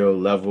unreal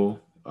level.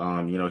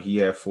 He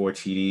had 4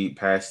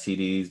 pass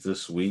TDs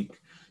this week.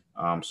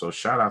 So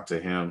shout out to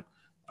him.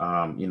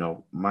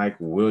 Mike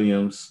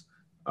Williams,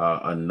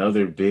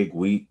 another big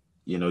week.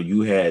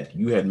 You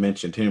had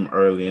mentioned him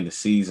early in the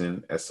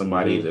season as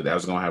somebody that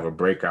was going to have a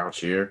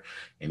breakout year,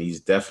 and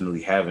he's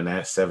definitely having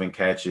that. 7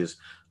 catches,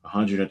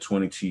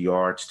 122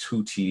 yards,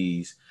 2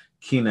 TDs.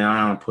 Keenan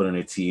Allen put in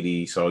a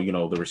TD. So,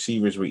 the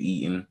receivers were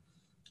eating.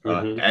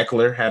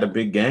 Eckler had a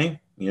big game,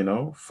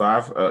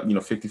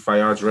 55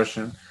 yards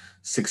rushing,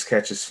 6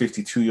 catches,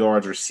 52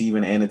 yards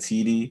receiving, and a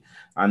TD.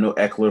 I know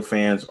Eckler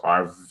fans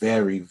are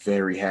very,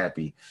 very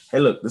happy. Hey,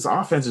 look, this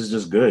offense is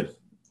just good.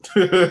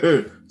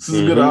 This is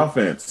a good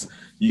offense.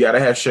 You got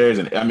to have shares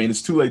in it. I mean,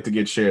 it's too late to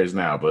get shares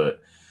now,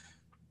 but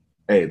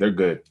hey, they're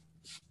good.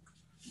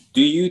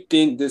 Do you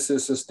think this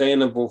is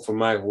sustainable for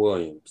Mike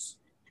Williams?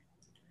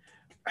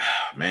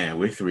 Man,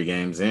 we're 3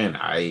 games in.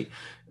 I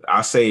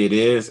say it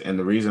is, and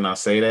the reason I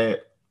say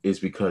that is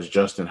because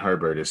Justin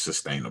Herbert is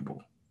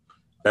sustainable.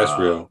 That's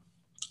real.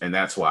 And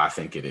that's why I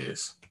think it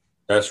is.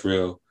 That's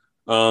real.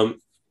 Clyde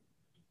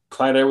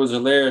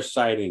Edwards-Helaire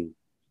sighting.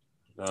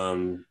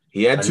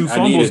 He had 2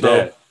 fumbles, though.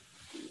 That.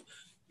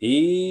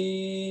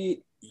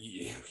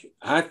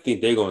 I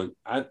think they're going.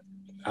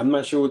 I'm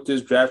not sure what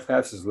this draft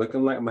class is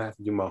looking like. I'm gonna have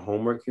to do my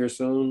homework here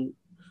soon.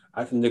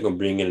 I think they're gonna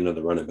bring in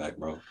another running back,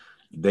 bro.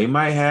 They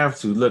might have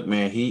to. Look,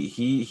 man,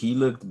 he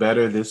looked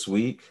better this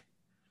week.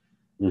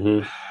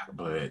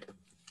 But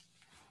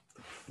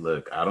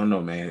look, I don't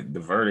know, man.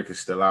 The verdict is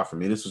still out for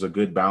me. This was a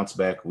good bounce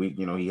back week.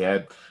 He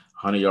had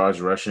 100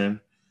 yards rushing.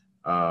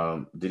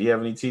 Did he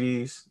have any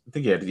TDs? I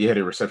think he had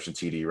a reception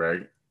TD,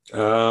 right?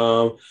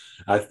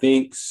 I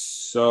think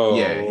so.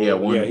 Yeah, he had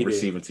 1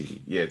 receiving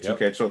TD. Yeah, 2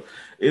 catch. So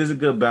it was a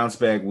good bounce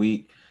back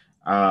week.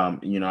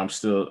 I'm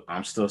still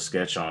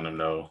sketch on him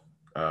though.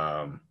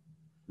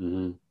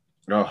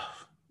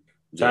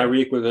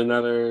 Tyreek was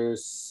another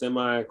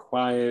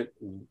semi-quiet,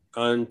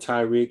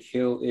 un-Tyreek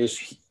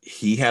Hill-ish.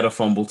 He had a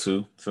fumble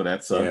too, so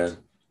that sucked.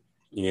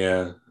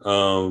 Yeah.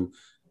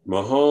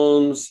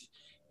 Mahomes,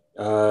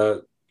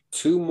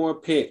 2 more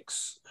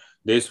picks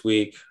this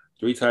week,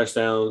 3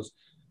 touchdowns.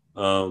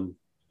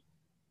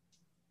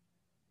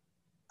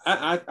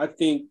 I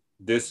think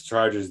this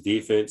Chargers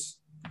defense,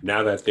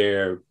 now that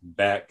they're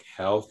back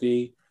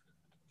healthy,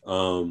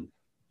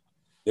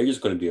 they're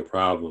just going to be a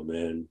problem,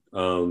 man.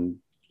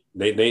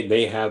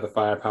 They have the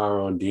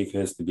firepower on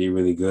defense to be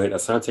really good.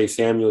 Asante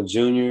Samuel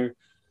Jr.,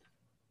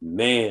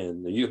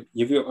 man, you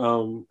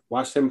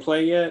watched him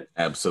play yet?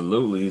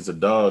 Absolutely, he's a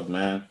dog,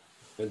 man.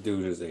 That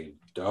dude is a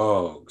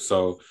dog.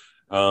 So,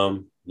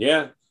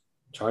 yeah,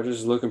 Chargers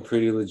is looking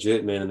pretty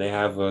legit, man, and they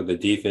have the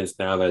defense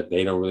now that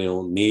they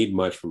don't need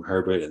much from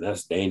Herbert, and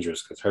that's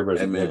dangerous because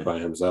Herbert's Hey, a dick man, by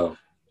himself.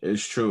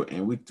 it's true.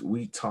 And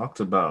we talked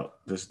about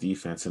this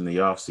defense in the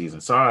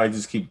offseason. Sorry, I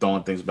just keep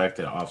throwing things back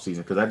to the offseason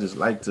because I just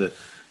like to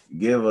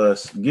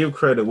give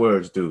credit where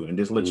it's due and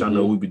just let y'all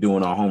know Mm-hmm. we be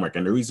doing our homework.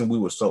 And the reason we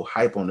were so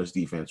hype on this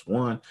defense,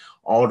 one,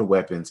 all the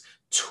weapons,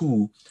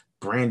 two,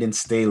 Brandon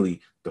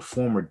Staley, the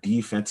former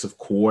defensive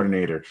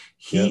coordinator.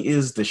 Yep. He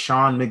is the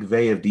Sean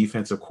McVay of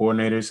defensive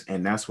coordinators,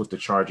 and that's what the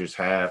Chargers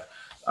have.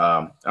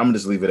 I'm gonna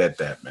just leave it at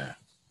that, man.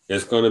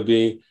 It's gonna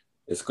be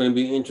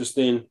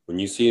interesting when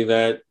you see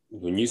that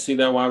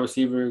wide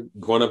receiver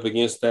going up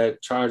against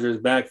that Chargers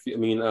backfield.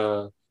 I mean,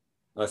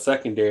 a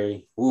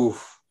secondary.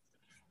 Oof,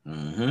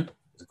 Mm-hmm.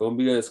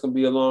 it's gonna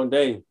be a long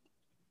day.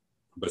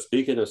 But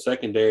speaking of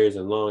secondaries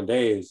and long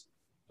days,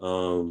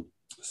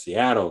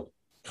 Seattle,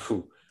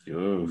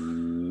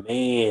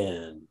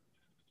 man,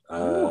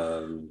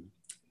 um,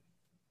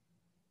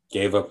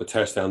 gave up a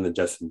touchdown to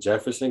Justin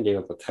Jefferson, gave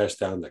up a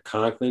touchdown to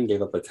Conklin,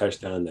 gave up a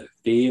touchdown to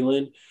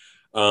Thielen.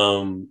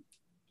 Um,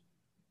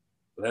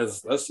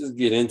 let's just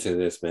get into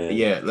this, man.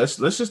 Yeah, let's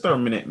just start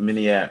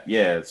mini app.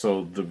 Yeah,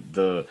 so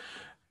the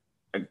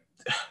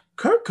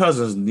Kirk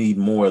Cousins need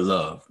more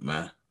love,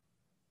 man.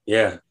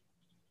 Yeah,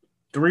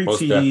 Three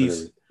most TDs.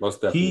 definitely, most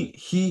He definitely.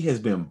 he has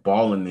been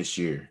balling this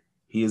year.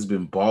 He has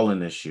been balling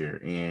this year,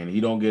 and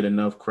he don't get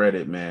enough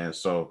credit, man.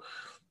 So,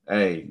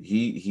 hey,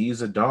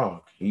 he's a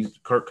dog. He's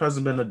Kirk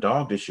Cousins been a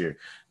dog this year.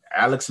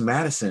 Alex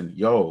Madison,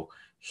 yo,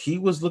 he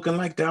was looking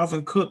like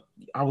Dalvin Cook.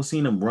 I was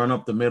seeing him run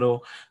up the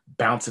middle,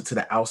 bounce it to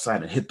the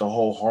outside, and hit the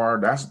hole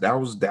hard. That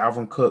was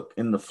Dalvin Cook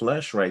in the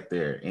flesh right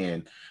there.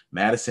 And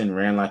Madison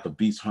ran like a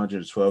beast,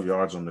 112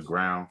 yards on the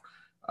ground.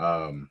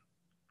 Um,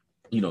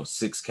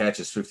 6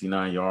 catches,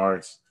 59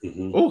 yards.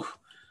 Mm-hmm. Ooh,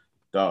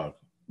 dog.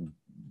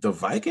 The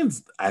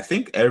Vikings, I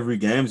think every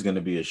game is going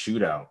to be a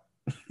shootout.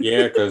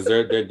 Yeah, because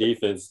their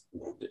defense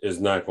is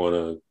not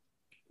going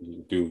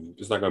to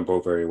it's not going to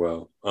both very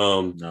well.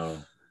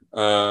 No.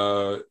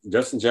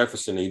 Justin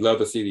Jefferson, you love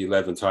to see the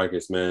 11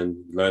 targets,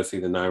 man. You love to see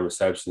the 9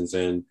 receptions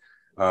and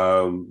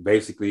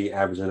basically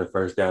averaging a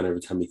first down every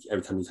time he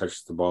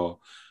touches the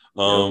ball.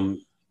 Yep.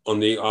 On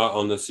the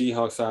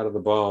Seahawks side of the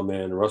ball,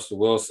 man, Russell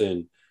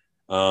Wilson,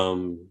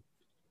 um,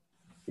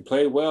 he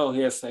played well.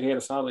 He had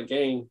a solid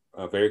game.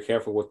 Very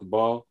careful with the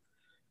ball.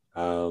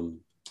 Um,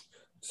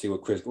 see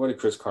what did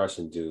Chris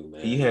Carson do,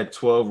 He man? had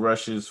 12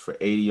 rushes for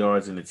 80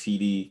 yards in the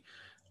TD.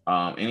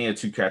 And he had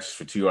 2 catches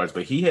for 2 yards,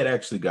 but he had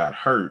actually got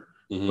hurt,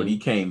 but he Mm-hmm.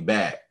 came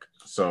back.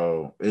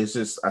 So it's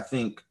just, I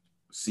think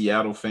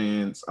Seattle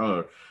fans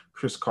or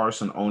Chris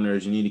Carson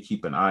owners, you need to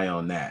keep an eye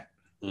on that.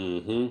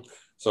 Mm-hmm.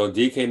 So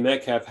DK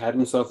Metcalf had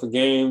himself a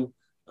game.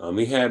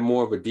 He had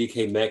more of a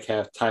DK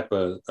Metcalf type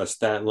of a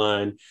stat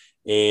line.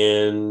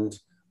 And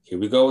here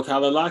we go with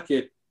Tyler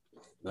Lockett.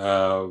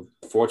 4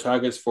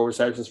 targets, 4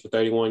 receptions for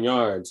 31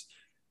 yards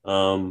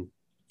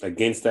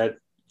against that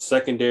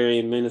secondary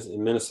in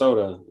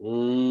Minnesota.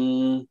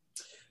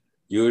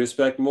 You would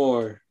expect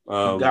more. He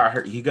got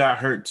hurt. He got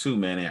hurt too,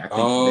 man. And I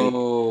think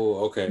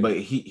Okay. but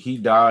he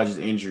dodged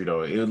injury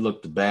though. It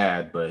looked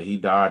bad, but he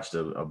dodged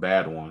a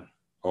bad one.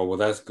 Oh, well,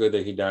 that's good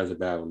that he dies a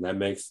bad one. That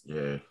makes,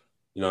 Yeah.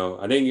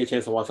 I didn't get a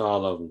chance to watch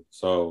all of them.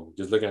 So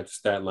just looking at the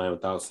stat line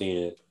without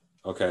seeing it,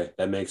 okay,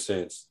 that makes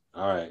sense.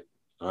 All right.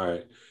 All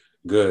right.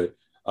 Good.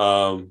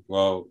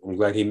 Well, I'm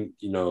glad he,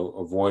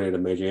 avoided a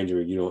major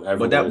injury. You don't ever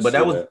But want to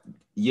that see was that.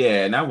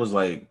 yeah, and that was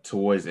like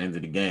towards the end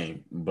of the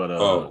game. But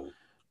Oh,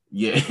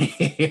 yeah.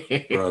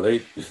 bro,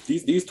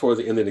 these towards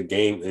the end of the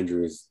game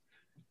injuries,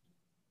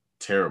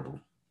 Terrible.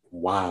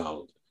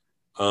 wild.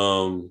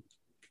 Um,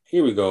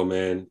 Here we go,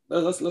 man.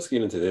 Let's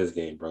get into this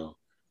game, bro. All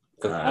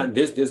Because right.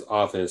 this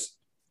offense,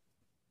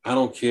 I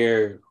don't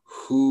care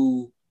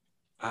who,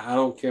 I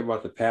don't care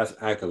about the past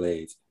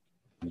accolades.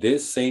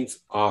 This Saints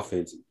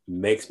offense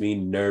makes me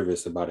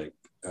nervous about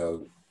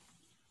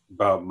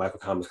Michael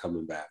Thomas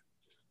coming back.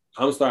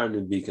 I'm starting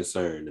to be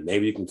concerned, and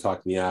maybe you can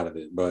talk me out of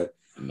it. But,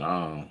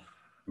 No.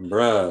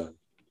 bruh,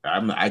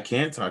 I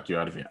can't talk you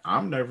out of it.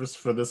 I'm nervous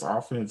for this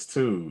offense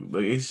too.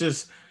 Like it's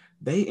just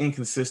they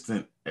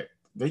inconsistent.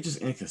 They just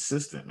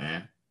inconsistent,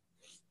 man.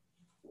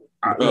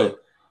 bro, Look,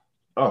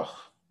 oh,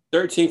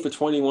 13 for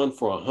 21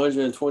 for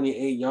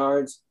 128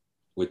 yards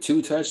with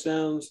 2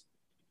 touchdowns.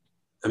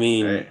 I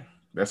mean, hey,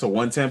 that's a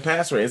 110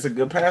 passer rate. It's a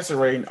good passer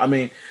rate. I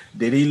mean,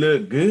 did he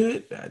look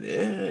good?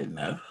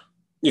 No.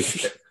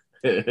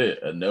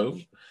 No.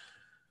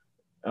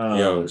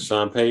 yo, Um,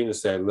 Sean Payton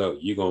said, look,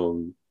 you're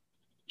going to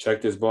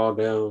check this ball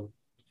down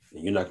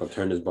and you're not going to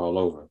turn this ball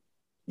over.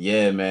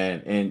 yeah,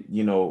 man. And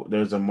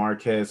there's a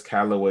Marquez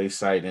Callaway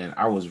site, and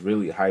I was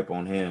really hype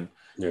on him.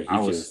 Yeah, I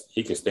was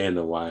he can stand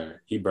the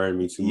wire. He burned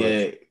me too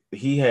Yeah, much.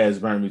 he has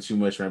burned me too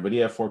much, man. But he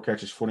had 4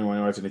 catches, 41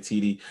 yards in the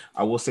TD.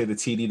 I will say the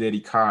TD that he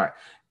caught,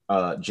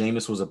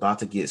 Jameis was about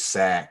to get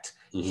sacked,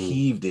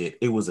 heaved it.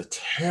 It was a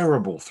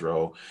terrible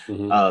throw.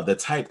 The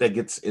type that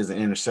gets is an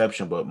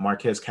interception, but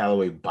Marquez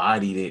Callaway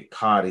bodied it,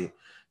 caught it,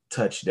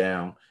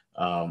 touchdown.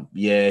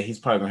 Yeah, he's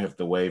probably gonna have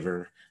to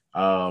waiver.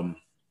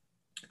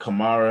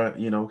 Kamara,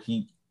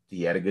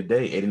 he had a good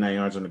day, 89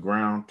 yards on the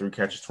ground, 3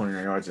 catches,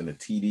 29 yards in the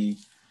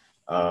TD.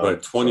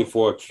 But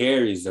 24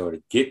 carries though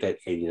to get that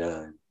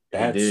 89.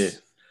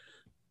 That's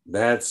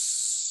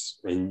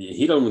and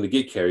he don't really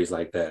get carries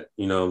like that.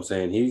 You know what I'm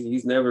saying?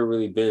 He's never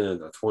really been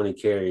a 20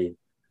 carry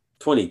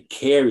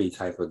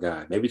type of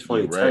guy. Maybe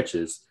 20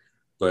 touches,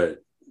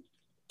 but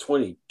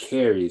 20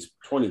 carries,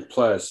 20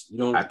 plus. You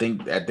don't. I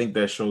think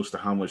that shows to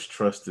how much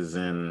trust is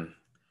in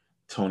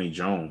Tony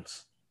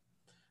Jones.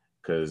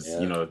 Because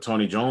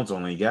Tony Jones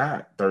only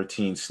got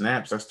 13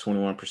 snaps. That's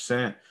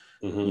 21%.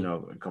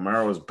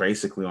 Kamara was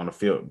basically on the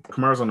field.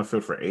 Kamara's on the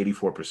field for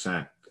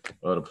 84%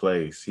 of the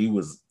plays.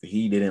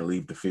 He didn't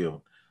leave the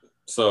field.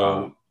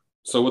 So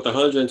with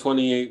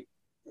 128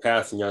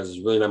 passing yards,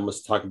 there's really not much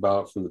to talk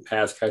about from the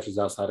pass catches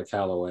outside of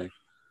Callaway.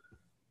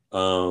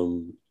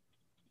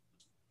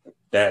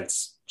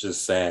 That's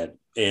just sad.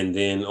 And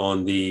then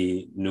on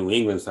the New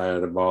England side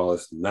of the ball,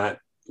 it's not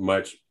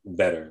much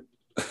better.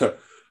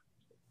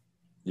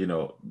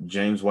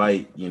 James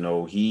White,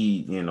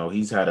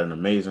 he's had an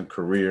amazing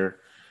career.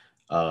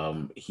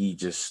 He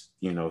just,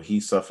 he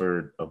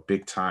suffered a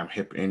big time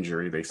hip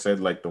injury. They said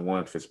like the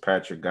one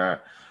Fitzpatrick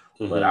got,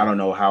 but I don't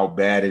know how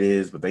bad it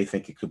is, but they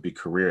think it could be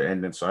career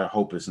ending. So I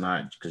hope it's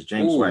not, because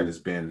James White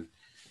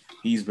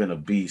he's been a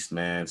beast,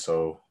 man.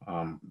 So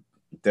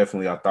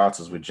definitely our thoughts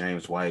is with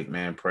James White,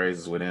 man.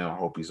 Praises with him. I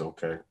hope he's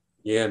okay.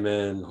 Yeah,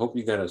 man. Hope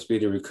you got a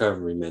speedy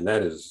recovery, man.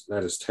 That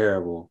is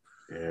terrible.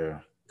 Yeah.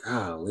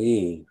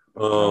 Golly.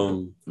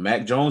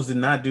 Mac Jones did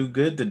not do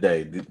good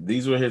today.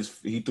 These were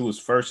he threw his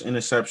first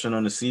interception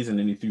on the season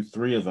and he threw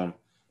 3 of them.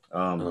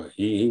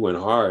 He went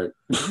hard.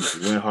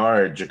 He went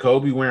hard.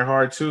 Jacoby went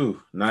hard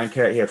too.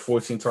 He had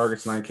 14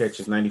 targets, 9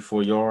 catches,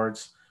 94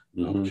 yards.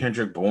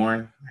 Kendrick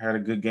Bourne had a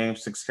good game,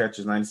 6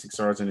 catches, 96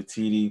 yards in the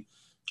TD.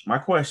 My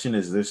question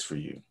is this for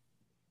you.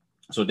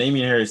 So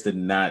Damian Harris did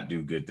not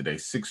do good today.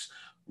 6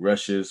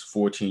 rushes,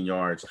 14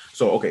 yards.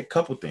 So, okay,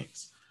 couple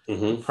things.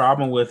 The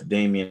problem with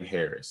Damian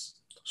Harris.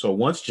 So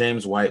once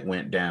James White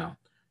went down,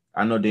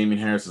 I know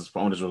Damian Harris's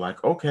opponents were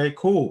like, okay,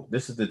 cool.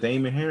 This is the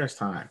Damian Harris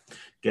time.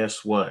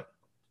 Guess what?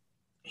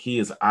 He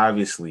is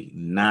obviously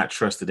not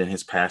trusted in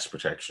his pass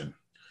protection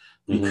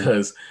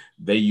because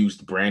they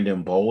used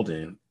Brandon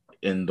Bolden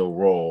in the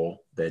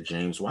role that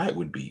James White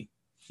would be,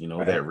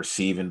 that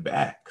receiving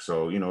back.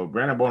 So,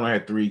 Brandon Bolden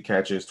had 3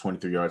 catches,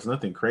 23 yards,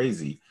 nothing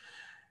crazy.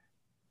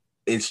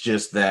 It's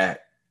just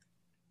that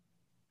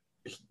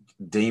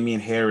Damian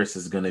Harris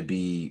is going to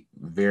be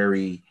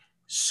very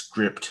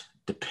script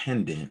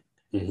dependent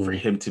for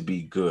him to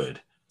be good.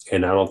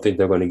 And I don't think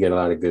they're going to get a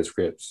lot of good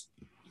scripts.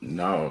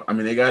 No, I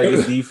mean, they got a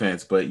good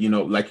defense, but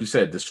like you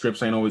said, the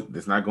scripts ain't always,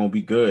 it's not going to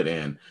be good.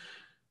 And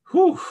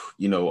so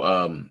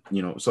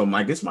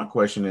I guess my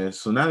question is,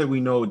 so now that we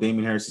know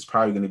Damian Harris is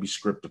probably going to be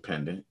script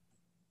dependent,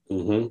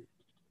 Brandon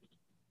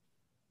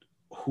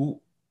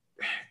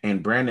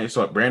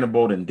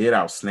Bolden did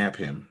outsnap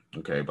him.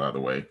 Okay. By the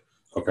way.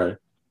 Okay.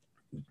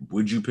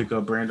 Would you pick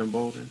up Brandon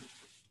Bolden?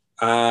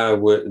 I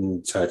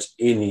wouldn't touch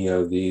any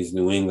of these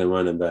New England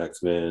running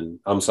backs, man.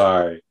 I'm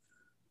sorry.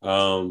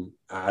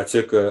 I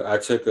took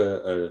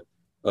a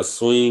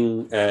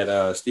swing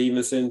at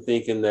Stevenson,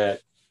 thinking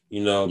that the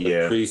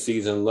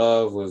preseason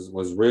love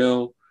was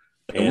real,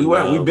 and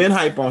we've been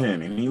hype on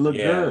him, and he looked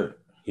good.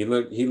 He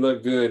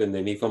looked good, and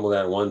then he fumbled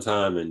that one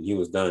time, and he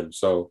was done.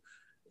 So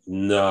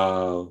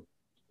no,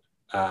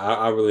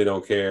 I really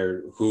don't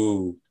care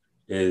who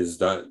is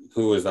the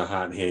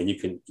hot hand.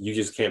 You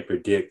just can't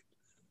predict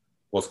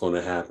what's going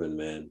to happen,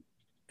 man.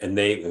 And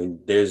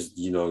there's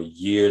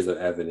years of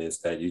evidence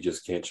that you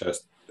just can't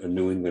trust a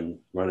New England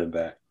running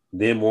back.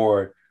 Them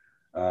or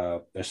a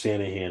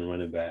Shanahan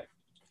running back.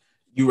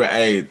 You right.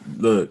 Hey,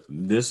 look,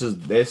 this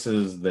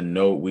is the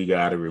note we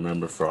got to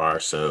remember for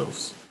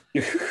ourselves.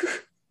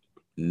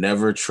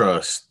 Never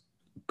trust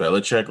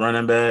Belichick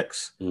running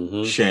backs,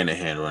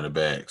 Shanahan running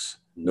backs.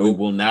 Nope. We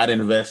will not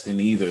invest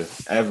in either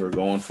ever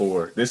going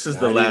forward. This is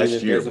the last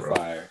year,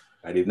 bro.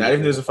 Not even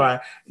if there's a fire.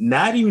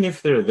 Not even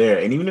if they're there.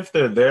 And even if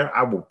they're there,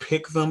 I will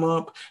pick them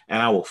up and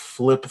I will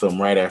flip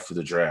them right after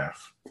the draft.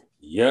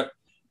 Yep.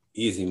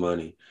 Easy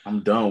money.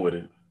 I'm done with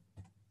it.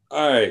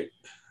 All right.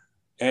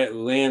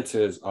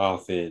 Atlanta's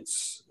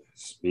offense.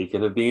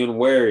 Speaking of being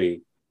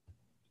wary.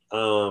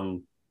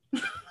 You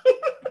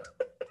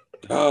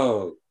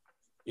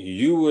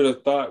would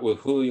have thought with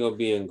Julio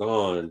being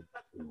gone,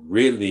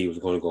 Ridley was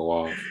going to go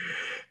off.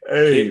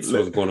 Pitts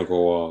was going to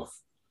go off.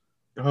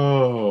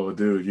 Oh,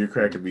 dude, you're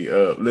cracking me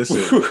up.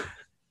 Listen,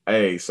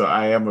 so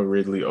I am a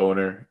Ridley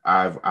owner.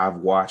 I've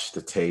watched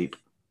the tape.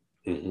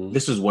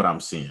 This is what I'm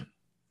seeing.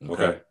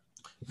 Okay.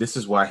 This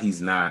is why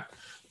he's not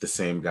the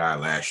same guy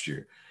last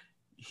year.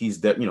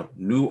 He's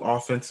new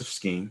offensive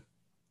scheme.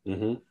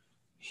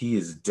 he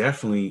is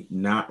definitely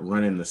not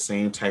running the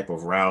same type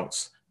of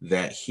routes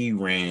that he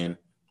ran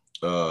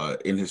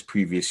in his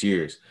previous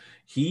years.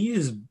 He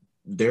is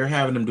they're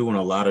having him doing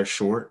a lot of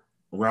short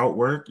route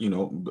work,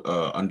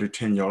 under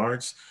 10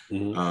 yards,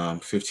 Mm-hmm.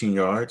 15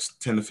 yards,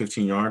 10 to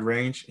 15 yard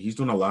range. He's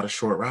doing a lot of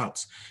short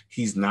routes.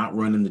 He's not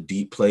running the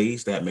deep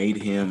plays that made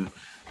him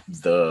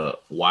the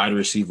wide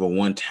receiver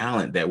one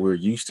talent that we're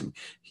used to.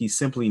 He's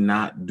simply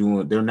not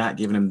doing, they're not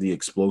giving him the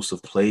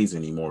explosive plays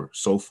anymore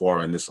so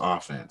far in this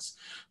offense.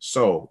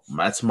 So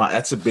that's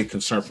a big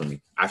concern for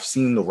me. I've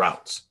seen the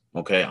routes.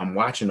 Okay. I'm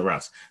watching the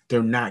routes.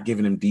 They're not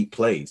giving him deep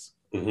plays.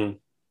 Mm-hmm.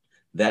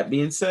 That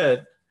being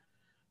said,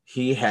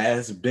 he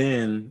has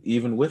been,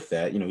 even with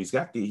that,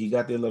 he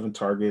got the 11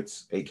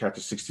 targets, 8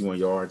 catches, 61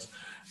 yards.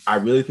 I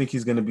really think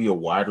he's going to be a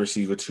wide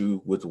receiver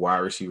 2 with wide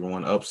receiver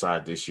 1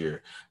 upside this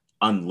year,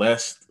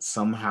 unless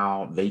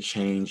somehow they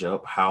change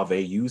up how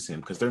they use him,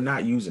 because they're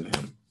not using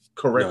him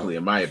correctly, No,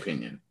 in my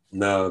opinion.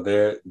 no,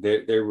 they're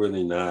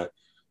really not.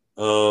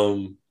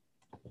 Um,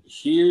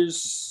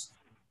 here's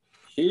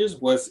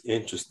what's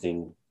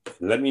interesting.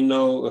 Let me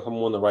know if I'm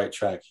on the right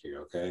track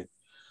here, okay?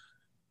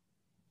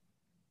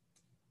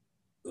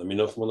 Let me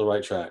know if I'm on the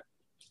right track.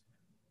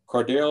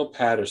 Cordell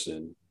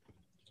Patterson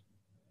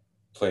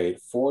played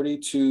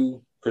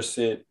 42%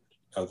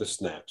 of the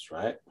snaps,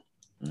 right?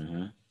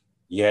 Mm-hmm.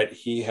 Yet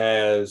he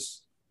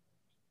has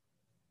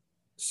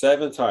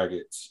 7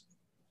 targets,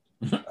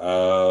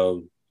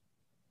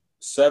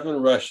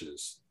 7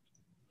 rushes.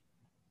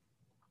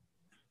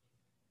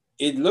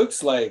 It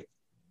looks like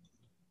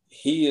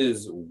he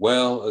is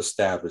well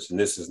established, and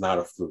this is not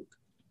a fluke.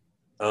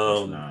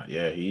 It's not.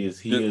 Yeah, he is.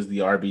 He The, is the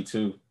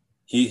RB2.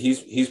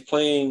 he's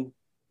playing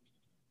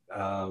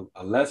a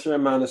lesser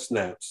amount of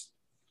snaps,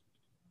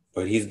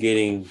 but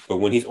but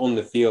when he's on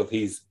the field,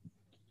 he's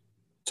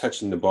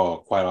touching the ball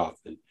quite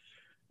often.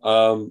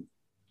 Um,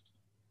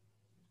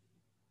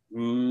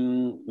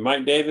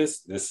 Mike Davis,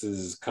 this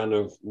is kind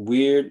of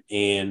weird,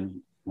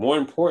 and more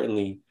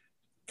importantly,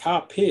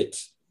 Kyle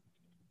Pitts,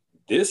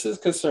 this is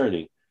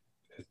concerning.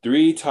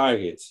 3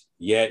 targets,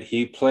 yet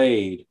he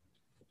played.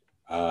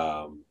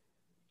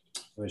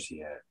 Where's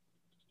he at?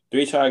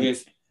 3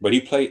 targets, but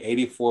he played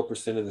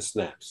 84% of the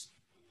snaps.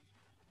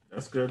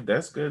 That's good.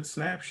 That's good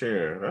snap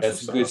share. That's That's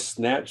what's a good up.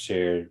 snap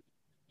share,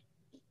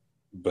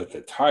 but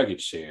the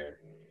target share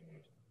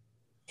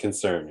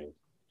concerning.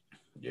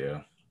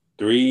 Yeah.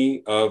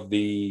 3 of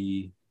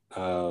the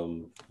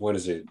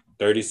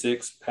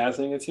 36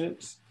 passing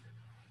attempts.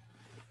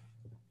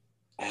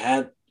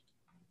 And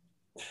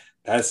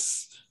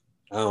that's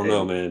I don't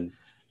know, And man.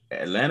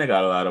 Atlanta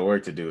got a lot of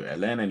work to do.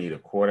 Atlanta need a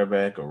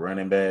quarterback, a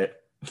running back.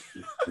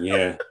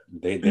 Yeah,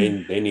 they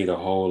need a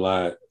whole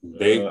lot.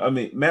 I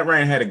mean, Matt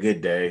Ryan had a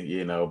good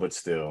day, but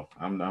still,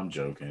 I'm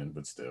joking,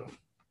 but still,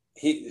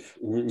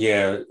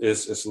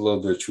 it's a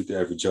little bit of truth to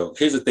every joke.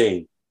 Here's the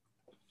thing.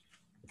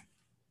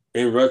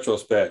 In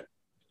retrospect,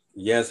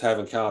 yes,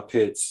 having Kyle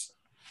Pitts,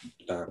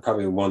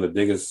 probably one of the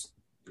biggest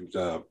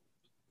uh,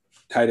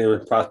 tight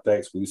end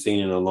prospects we've seen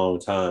in a long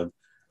time.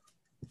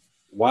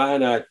 Why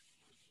not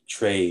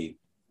trade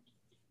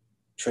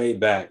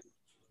back,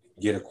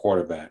 get a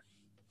quarterback?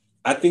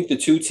 I think the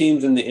 2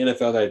 teams in the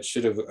NFL that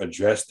should have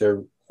addressed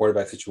their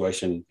quarterback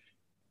situation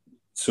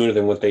sooner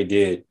than what they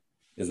did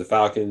is the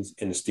Falcons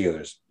and the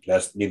Steelers.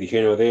 That's neither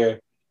here nor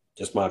there.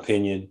 Just my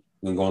opinion.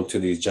 We're going to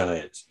these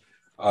Giants.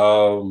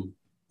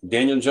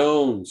 Daniel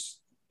Jones.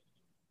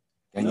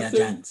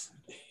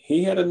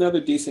 He had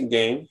another decent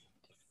game.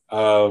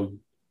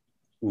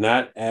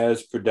 Not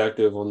as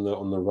productive on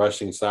the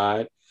rushing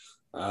side,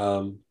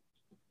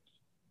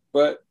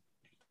 but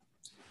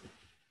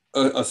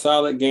a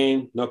solid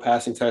game. No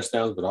passing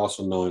touchdowns, but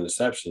also no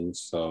interceptions.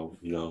 So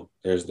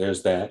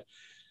there's that.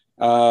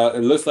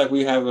 It looks like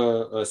we have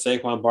a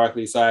Saquon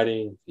Barkley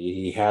sighting.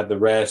 He had the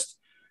rest.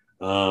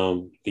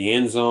 The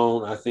end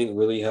zone, I think,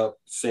 really helped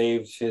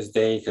save his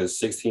day because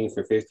 16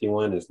 for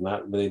 51 is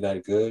not really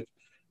that good.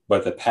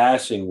 But the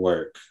passing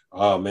work,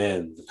 oh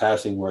man, the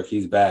passing work,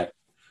 he's back.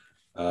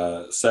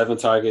 7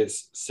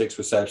 targets, 6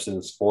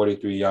 receptions,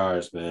 43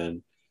 yards,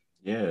 man.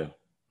 yeah.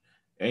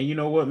 And you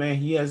know what, man?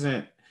 He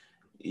hasn't.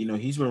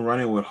 He's been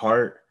running with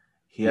heart.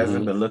 He hasn't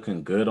Mm-hmm. been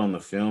looking good on the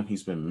film.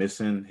 He's been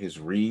missing his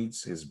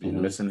reads. He's been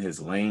Mm-hmm. missing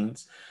his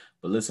lanes.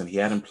 But listen, he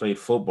hadn't played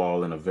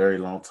football in a very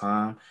long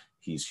time.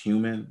 He's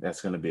human.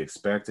 That's going to be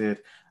expected.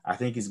 I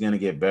think he's going to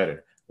get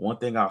better. One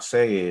thing I'll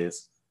say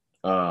is,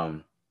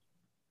 um,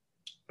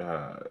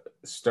 uh,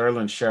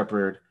 Sterling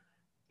Shepard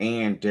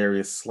and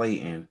Darius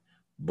Slayton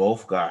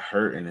both got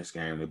hurt in this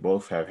game. They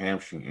both have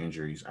hamstring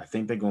injuries. I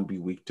think they're going to be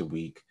week to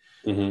week.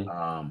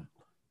 Mm-hmm.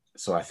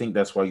 So I think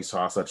that's why you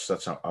saw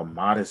such a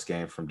modest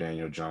game from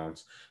Daniel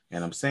Jones.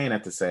 And I'm saying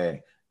that to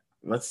say,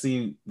 let's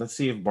see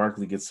if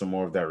Barkley gets some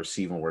more of that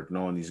receiving work,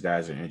 knowing these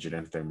guys are injured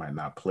and they might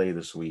not play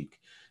this week.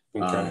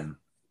 Okay.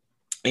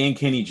 And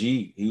Kenny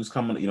G, he was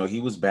coming, he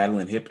was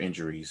battling hip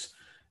injuries,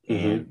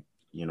 Mm-hmm.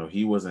 and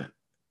he wasn't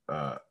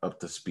up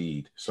to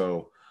speed.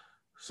 So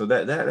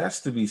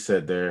that's to be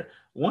said there.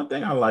 One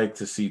thing I like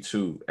to see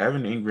too,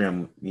 Evan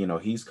Ingram,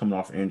 he's coming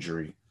off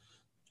injury,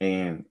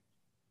 and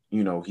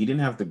he didn't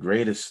have the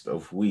greatest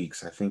of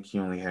weeks. I think he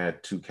only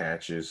had 2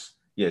 catches.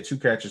 Yeah, 2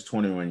 catches,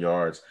 21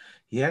 yards.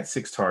 He had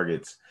 6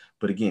 targets,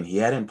 but again, he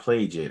hadn't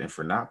played yet. And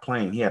for not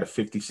playing, he had a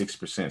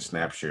 56%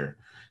 snap share.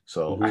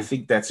 So I Mm-hmm.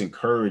 think that's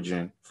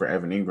encouraging for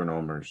Evan Ingram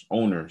owners,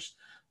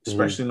 Mm-hmm.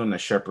 especially knowing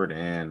that Shepard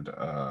and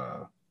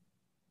uh,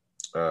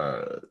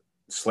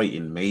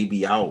 Slayton may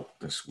be out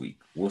this week.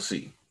 We'll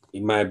see. He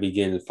might be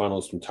getting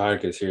funneled some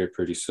targets here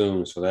pretty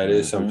soon. So that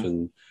is Mm-hmm.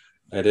 something.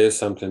 That is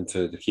something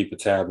to keep a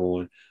tab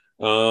on.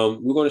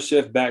 We're going to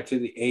shift back to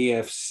the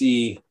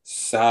AFC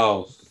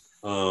South.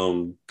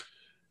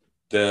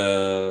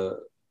 The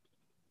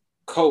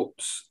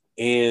Colts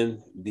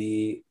and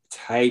the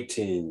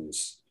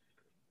Titans.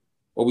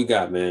 What we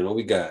got, man? What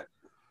we got?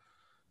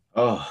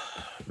 Oh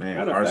man,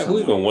 Matter of fact, who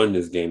Carson. even won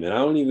this game? Man, I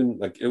don't even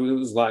like. It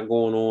was a lot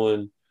going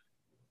on.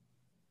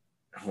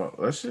 Well,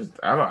 let's just.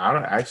 I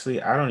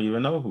don't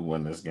even know who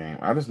won this game.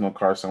 I just know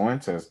Carson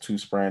Wentz has 2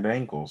 sprained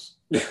ankles.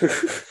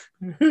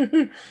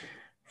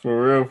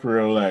 For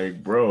real,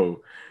 like,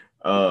 bro.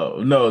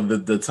 No,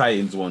 the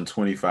Titans won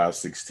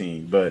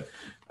 25-16, but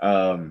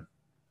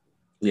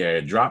yeah,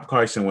 drop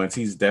Carson Wentz.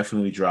 He's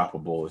definitely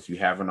droppable if you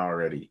haven't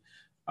already.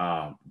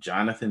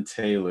 Jonathan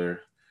Taylor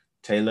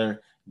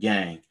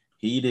gang,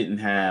 he didn't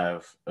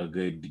have a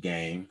good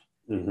game.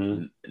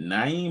 Mm-hmm.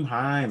 Naeem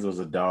Hines was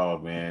a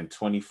dog, man.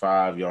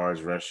 25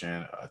 yards rushing,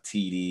 a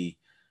TD,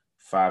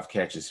 5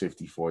 catches,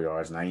 54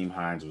 yards. Naeem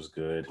Hines was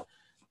good.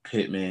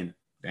 Pittman,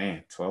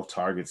 12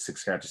 targets,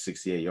 6 catches,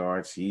 68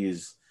 yards. He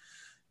is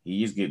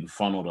getting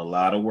funneled a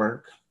lot of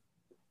work.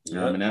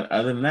 Yep. And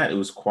other than that, it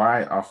was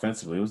quiet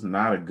offensively. It was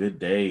not a good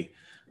day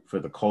for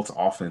the Colts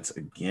offense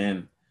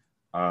again.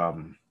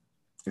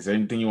 Is there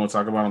anything you want to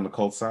talk about on the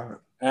Colts side?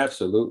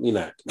 Absolutely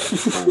not.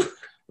 Cool.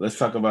 Let's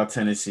talk about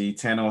Tennessee.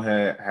 Tano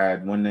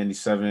had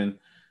 197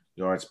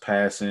 yards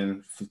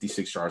passing,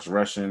 56 yards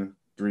rushing,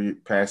 3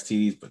 pass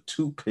TDs, but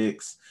 2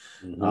 picks.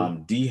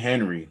 Mm-hmm. D.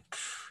 Henry.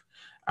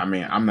 I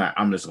mean,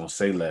 I'm just gonna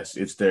say less.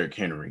 It's Derek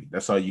Henry.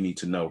 That's all you need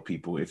to know,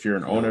 people. If you're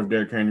an owner of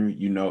Derek Henry,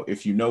 you know.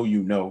 If you know,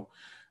 you know.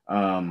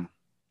 Um,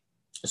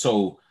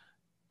 so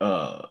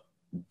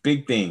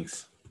big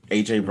things.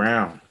 AJ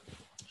Brown,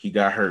 he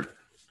got hurt.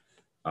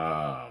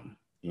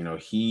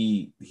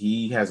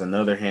 He has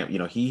another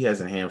he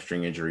has a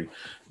hamstring injury.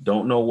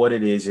 Don't know what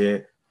it is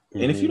yet.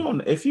 And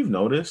Mm-hmm. if you've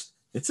noticed,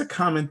 it's a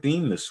common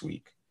theme this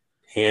week.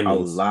 A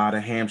Hammies. lot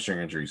of hamstring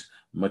injuries.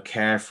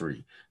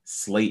 McCaffrey,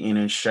 Slayton,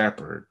 and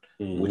Shepard.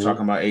 We're Mm-hmm.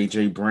 talking about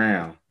AJ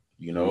Brown.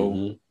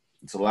 Mm-hmm.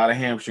 It's a lot of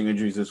hamstring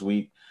injuries this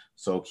week.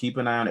 So keep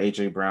an eye on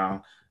AJ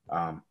Brown.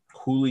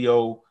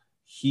 Julio,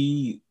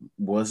 he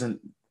wasn't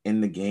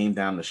in the game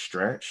down the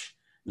stretch.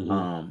 Mm-hmm.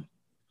 Um,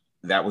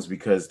 that was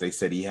because they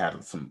said he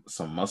had some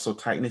muscle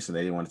tightness and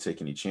they didn't want to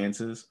take any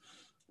chances.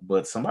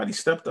 But somebody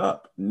stepped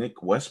up,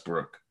 Nick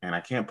Westbrook, and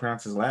I can't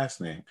pronounce his last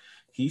name.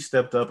 He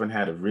stepped up and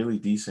had a really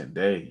decent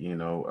day.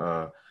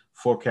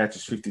 4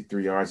 catches,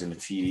 53 yards in the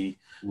TD.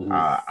 Mm-hmm.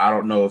 I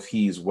don't know if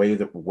he's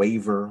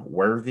waiver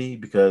worthy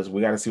because we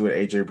got to see what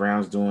AJ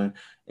Brown's doing.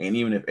 And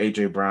even if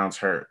AJ Brown's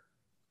hurt,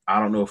 I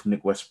don't know if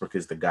Nick Westbrook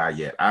is the guy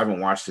yet. I haven't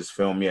watched his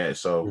film yet,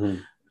 so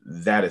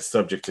Mm-hmm. that is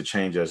subject to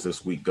change as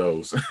this week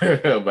goes.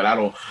 But I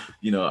don't,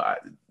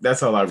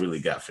 that's all I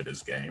really got for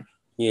this game.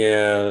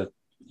 Yeah.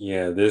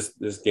 Yeah. This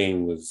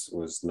game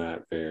was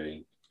not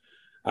very.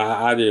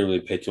 I didn't really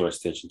pay too much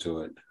attention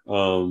to it.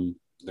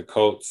 The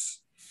Colts.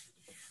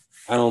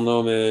 I don't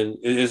know, man.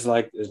 It's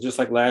just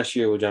like last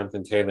year with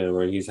Jonathan Taylor,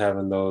 where he's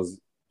having those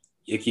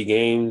icky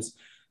games,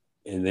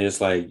 and then it's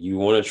like you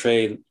want to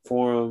trade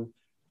for him,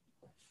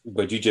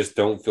 but you just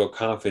don't feel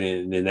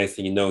confident. And the next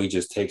thing you know, he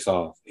just takes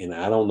off. And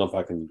I don't know if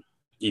I can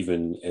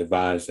even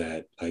advise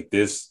that. Like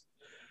this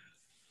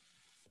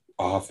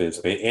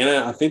offense, man. And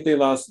I think they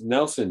lost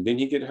Nelson. Didn't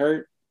he get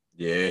hurt?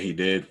 Yeah, he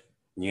did.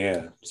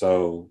 Yeah.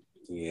 So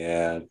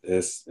yeah,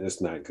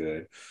 it's not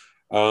good.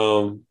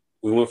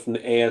 We went from the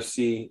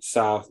AFC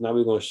South. Now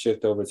we're gonna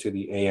shift over to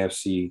the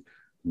AFC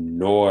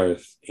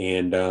North.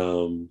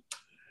 And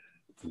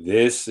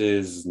this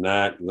is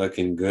not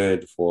looking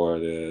good for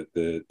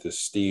the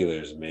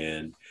Steelers,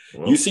 man.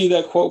 Well, You see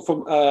that quote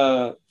from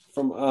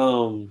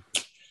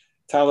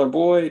Tyler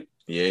Boyd?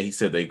 yeah, he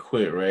said they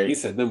quit, right? He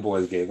said them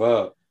boys gave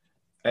up.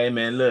 Hey,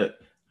 man, look,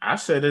 I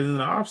said it in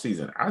the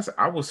offseason.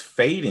 I was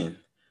fading.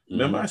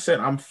 Remember, Mm-hmm. I said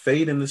I'm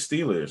fading the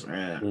Steelers,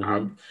 man.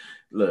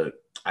 Mm-hmm.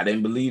 I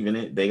didn't believe in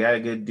it. They got a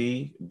good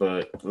D,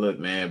 but look,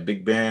 man,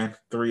 Big Ben,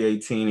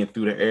 318 and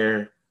through the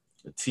air,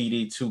 a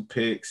TD, 2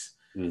 picks.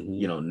 Mm-hmm.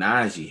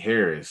 Najee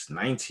Harris,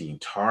 19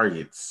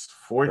 targets,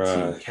 14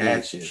 Bruh, he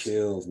catches,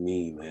 kills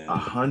me, man.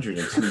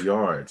 102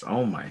 yards.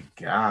 Oh my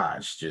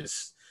gosh,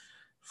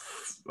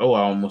 I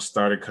almost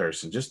started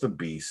cursing. Just a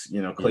beast.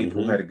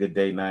 Claypool Mm-hmm. had a good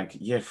day.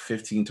 He had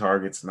 15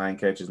 targets, 9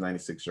 catches,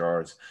 96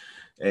 yards.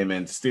 Hey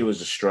man, the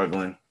Steelers are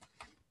struggling.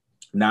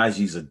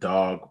 Najee's a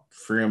dog.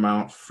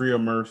 Freeman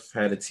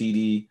had a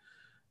TD.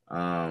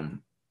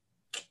 Um,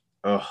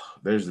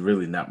 there's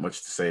really not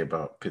much to say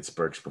about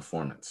Pittsburgh's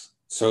performance.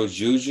 So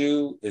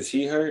Juju, is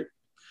he hurt?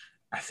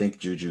 I think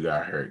Juju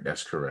got hurt.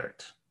 That's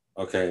correct.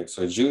 Okay,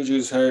 so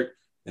Juju's hurt.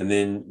 and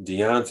then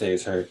Deontay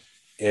is hurt.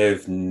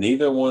 If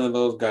neither one of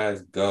those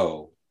guys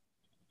go,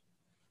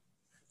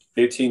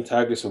 15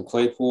 targets from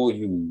Claypool,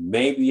 you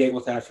may be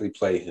able to actually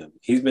play him.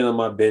 He's been on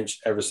my bench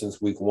ever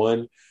since week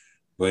 1.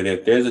 But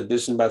if there's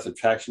addition by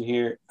subtraction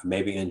here, I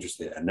may be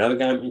interested. Another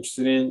guy I'm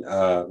interested in,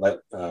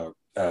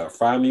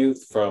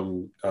 Frymuth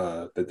from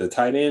the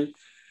tight end,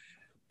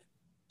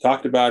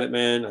 talked about it,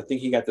 man. I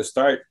think he got the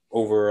start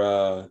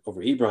over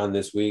Ebron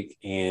this week,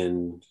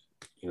 and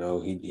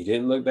he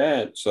didn't look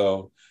bad.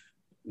 So,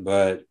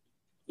 but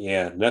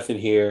yeah, nothing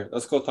here.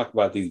 Let's go talk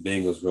about these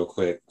Bengals real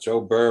quick. Joe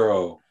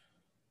Burrow,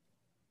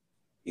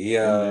 he Hey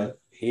uh man.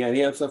 he had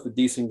himself a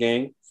decent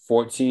game.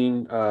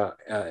 14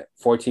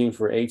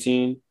 for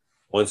 18,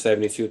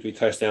 172, 3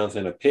 touchdowns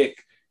and a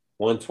pick,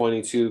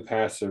 122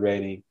 passer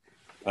rating.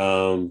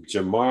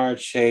 Jamar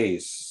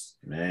Chase,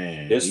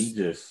 Man,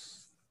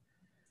 this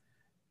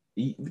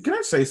can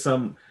I say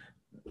something?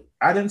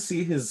 I didn't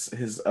see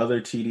his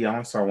other TD.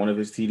 I saw one of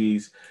his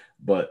TDs,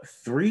 but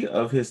 3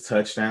 of his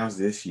touchdowns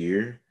this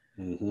year,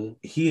 mm-hmm.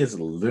 he is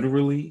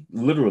literally.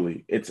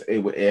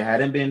 It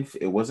hadn't been.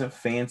 It wasn't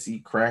fancy,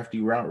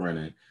 crafty route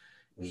running.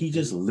 He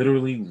just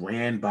literally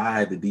ran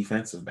by the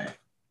defensive back.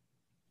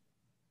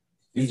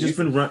 He's just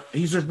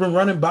been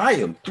running by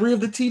him. 3 of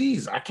the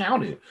TDs. I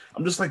counted.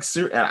 I'm just like,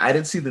 I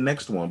didn't see the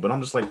next one, but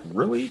I'm just like,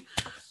 really?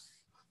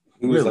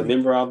 He was like,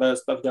 remember all that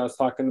stuff y'all was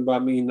talking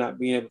about me not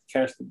being able to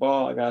catch the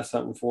ball? I got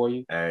something for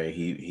you. Hey,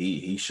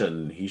 he's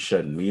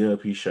shutting me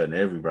up. He's shutting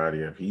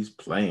everybody up. He's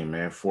playing,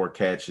 man. 4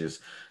 catches,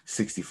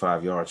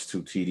 65 yards,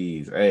 2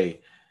 TDs. Hey,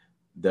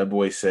 that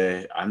boy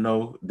said, I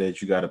know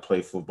that you got to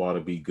play football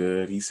to be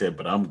good. He said,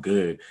 but I'm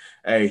good.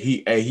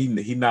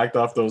 He knocked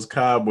off those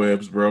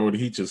cobwebs, bro. And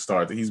he just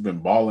started. He's been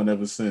balling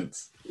ever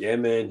since. Yeah,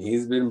 man.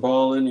 He's been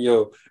balling.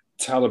 Yo,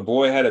 Tyler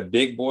Boyd had a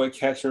big boy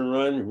catch and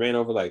run, ran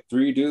over like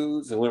 3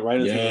 dudes and went right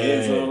into the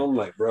end zone. I'm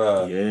like,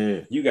 bro,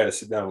 you got to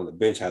sit down on the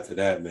bench after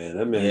that, man.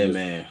 That man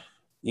man.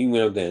 He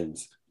went up there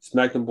and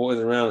smacked them boys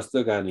around and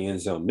still got in the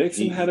end zone.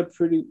 Mixon had a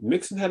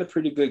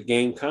pretty good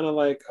game, kind of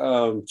like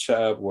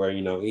Chubb, where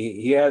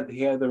he had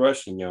the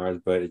rushing yards,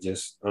 but it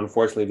just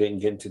unfortunately didn't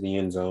get into the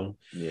end zone.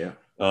 Yeah.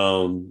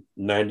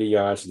 90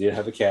 yards, did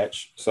have a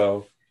catch.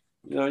 So,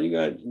 you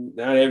got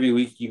not every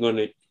week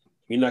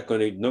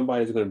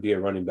nobody's gonna be a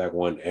running back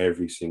 1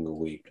 every single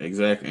week.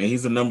 Exactly. And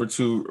he's the number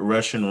 2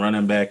 Russian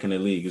running back in the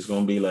league. It's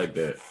gonna be like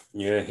that.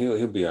 Yeah,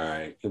 he'll be all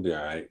right. He'll be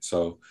all right.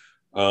 So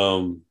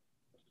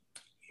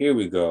here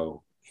we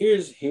go.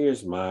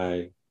 Here's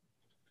my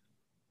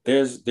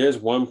there's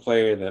one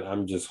player that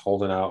I'm just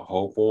holding out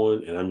hope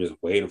on, and I'm just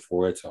waiting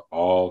for it to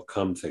all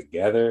come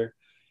together.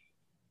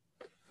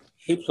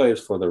 He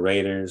plays for the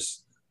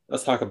Raiders.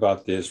 Let's talk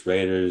about this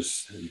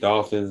Raiders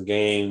Dolphins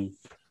game.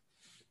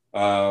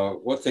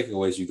 What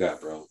takeaways you got,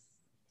 bro?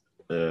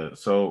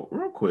 So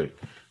real quick,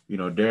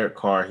 Derek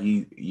Carr,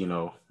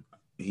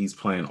 he's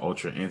playing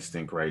Ultra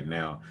Instinct right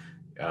now.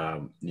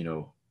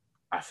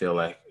 I feel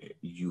like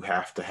you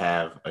have to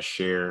have a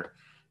share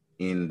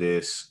in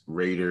this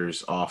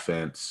Raiders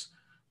offense,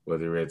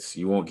 whether it's,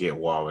 you won't get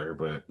Waller,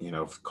 but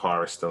if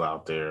Carr is still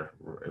out there,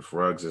 if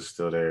Ruggs is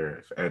still there,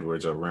 if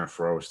Edwards or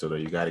Renfro is still there,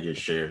 you got to get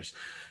shares.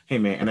 Hey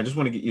man, and I just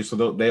want to get you,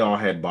 so they all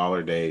had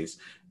baller days,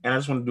 and I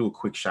just want to do a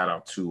quick shout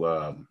out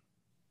to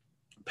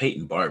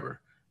Peyton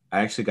Barber.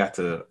 I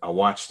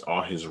watched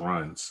all his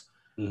runs.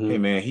 Mm-hmm. Hey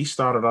man, he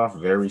started off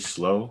very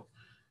slow,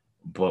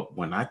 but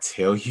when I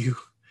tell you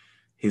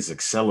his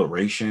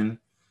acceleration,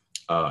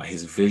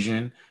 his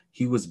vision,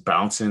 he was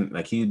bouncing,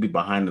 like he'd be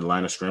behind the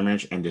line of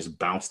scrimmage and just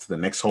bounce to the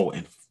next hole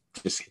and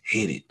just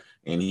hit it.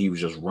 And he was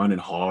just running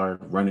hard,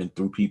 running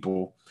through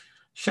people.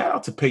 Shout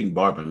out to Peyton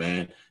Barber,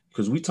 man,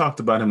 because we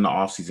talked about him in the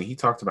offseason. He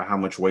talked about how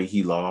much weight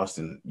he lost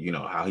and,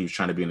 how he was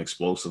trying to be an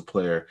explosive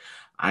player.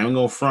 I ain't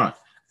gonna front.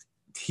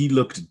 He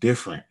looked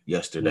different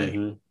yesterday.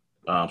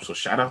 Mm-hmm. So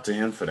shout out to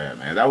him for that,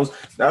 man. That was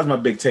my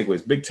big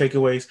takeaways. Big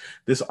takeaways.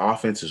 This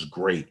offense is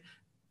great.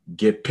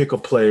 Pick a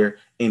player,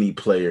 any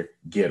player,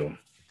 get him.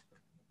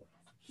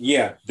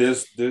 Yeah,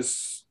 this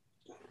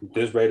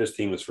Raiders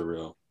team is for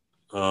real.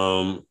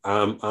 I'm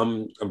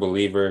a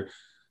believer.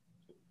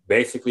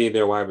 Basically,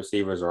 their wide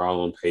receivers are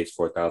all on pace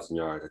for 1,000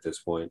 yards at this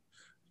point.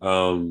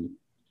 Bryan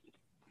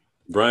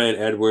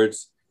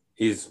Edwards,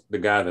 he's the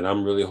guy that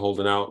I'm really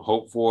holding out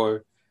hope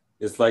for.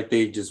 It's like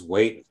they just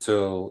wait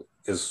till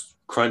it's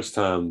crunch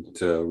time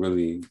to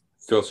really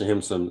filter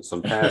him some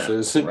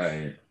passes.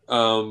 Right.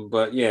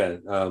 But yeah,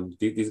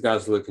 these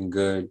guys are looking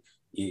good.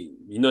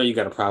 You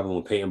got a problem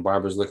when Peyton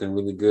Barber's looking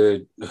really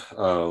good.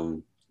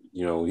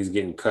 He's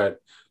getting cut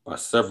by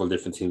several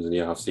different teams in the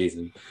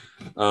offseason.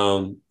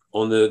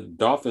 On the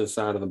Dolphins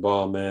side of the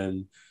ball,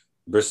 man,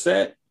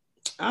 Brissett,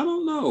 I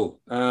don't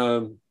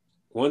know.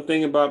 One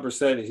thing about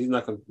Brissett is he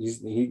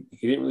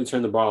didn't really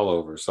turn the ball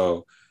over.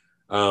 So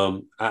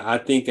I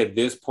think at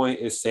this point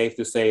it's safe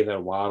to say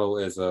that Waddle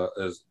is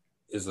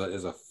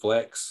a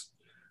flex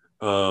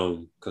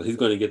because he's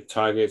going to get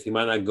targets. He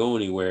might not go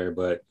anywhere,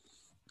 but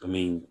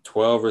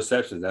 12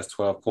 receptions, that's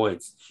 12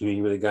 points.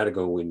 You really got to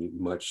go win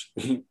much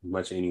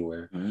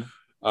anywhere.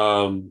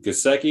 Mm-hmm.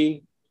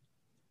 Gesicki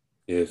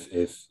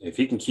if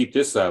he can keep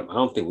this up, I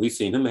don't think we've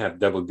seen him have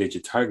double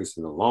digit targets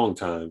in a long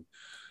time.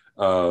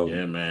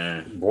 Yeah,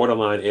 man.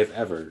 Borderline, if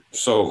ever.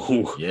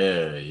 So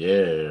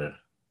yeah.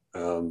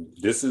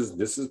 this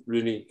is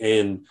really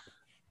and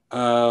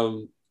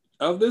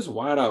of this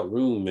wide out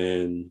room,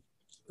 man.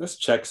 Let's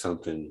check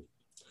something.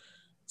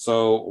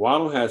 So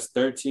Waddle has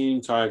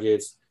 13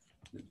 targets.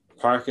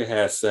 Parker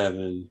has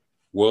 7.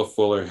 Will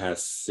Fuller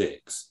has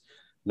 6.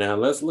 Now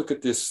let's look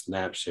at this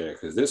snap share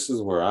because this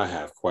is where I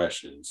have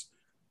questions.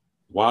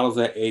 Waddle's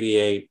at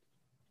 88.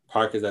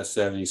 Parker's at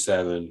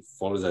 77.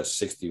 Fuller's at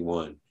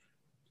 61.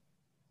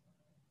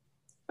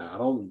 I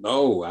don't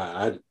know.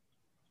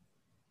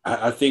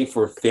 I think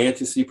for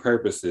fantasy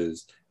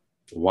purposes,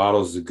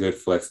 Waddle's a good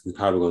flex. He's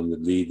probably going to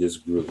lead this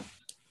group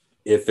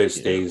if it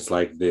stays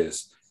like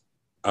this.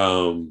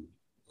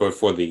 But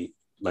for the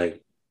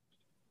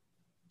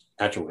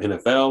actual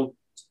NFL,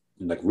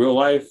 like real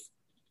life,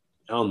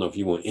 I don't know if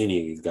you want any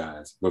of these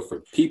guys. But for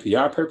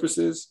PPR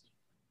purposes,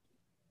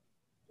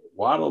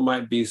 Waddle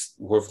might be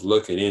worth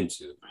looking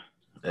into.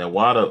 And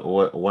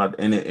Waddle,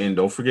 and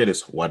don't forget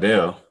it's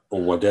Waddell.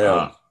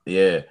 Waddell.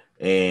 Yeah.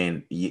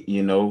 And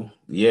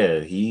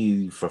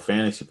he for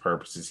fantasy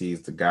purposes,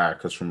 he's the guy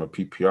because from a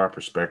PPR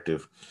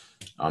perspective,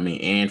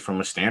 and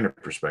from a standard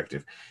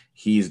perspective,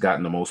 he's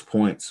gotten the most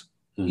points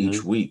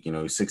each week.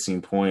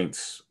 16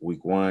 points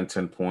week 1,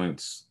 10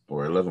 points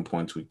or 11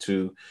 points week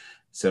 2,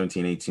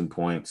 17, 18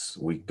 points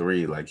week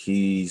 3. Like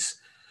if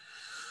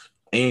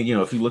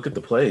you look at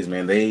the plays,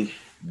 man, they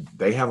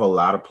have a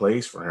lot of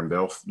plays for him.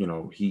 They'll,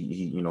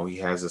 he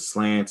has his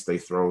slants. They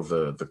throw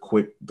the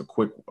quick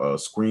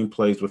screen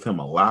plays with him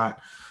a lot.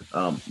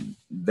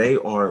 They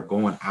are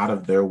going out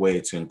of their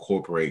way to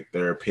incorporate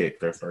their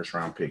first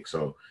round pick.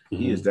 So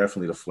he is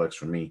definitely the flex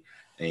for me.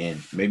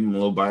 And maybe I'm a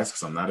little biased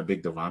because I'm not a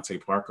big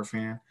Devontae Parker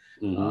fan.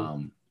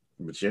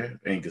 But yeah,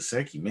 and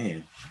Gesicki,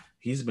 man,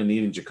 he's been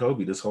eating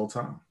Jacoby this whole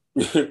time.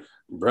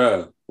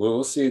 Bruh,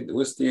 we'll see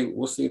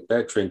if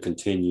that trend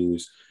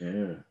continues.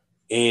 Yeah.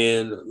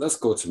 And let's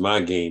go to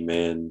my game,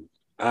 man.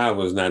 I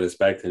was not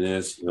expecting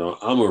this.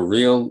 I'm a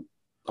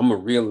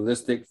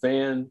realistic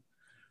fan.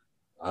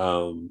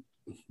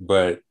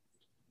 But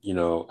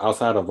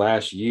outside of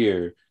last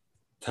year,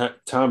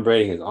 Tom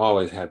Brady has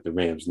always had the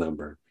Rams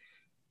number.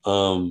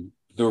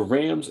 The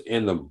Rams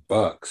and the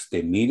Bucks,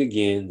 they meet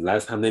again.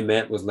 Last time they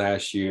met was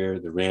last year.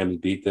 The Rams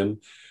beat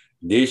them.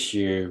 This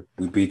year,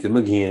 we beat them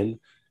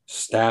again.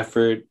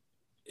 Stafford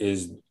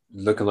is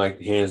looking like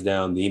hands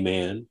down the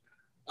man.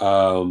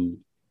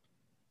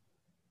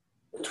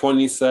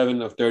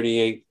 27 of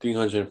 38,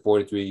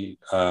 343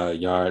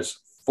 yards,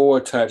 4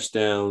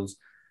 touchdowns.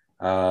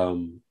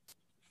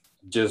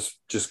 Just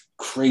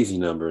crazy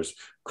numbers,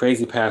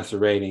 crazy passer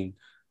rating.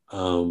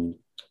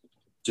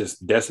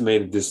 Just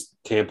decimated this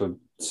Tampa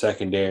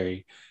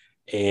secondary,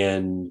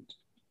 and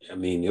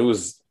it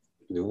was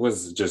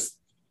just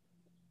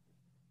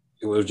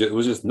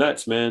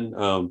nuts,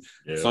 man.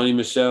 Sonny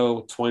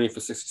Michel, 20 for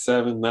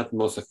 67, not the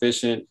most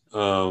efficient,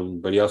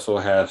 but he also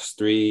has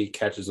 3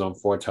 catches on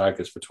 4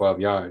 targets for 12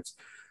 yards.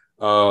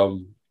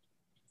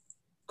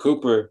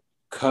 Cooper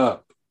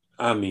Kupp,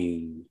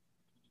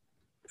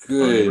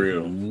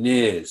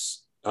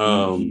 goodness. He's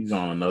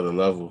on another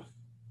level.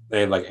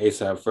 And like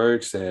ASAP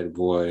Ferg said,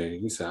 boy,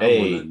 he said,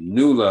 I'm on a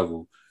new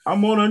level.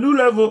 I'm on a new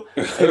level.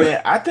 Hey,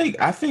 man, I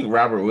think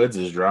Robert Woods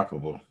is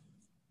droppable.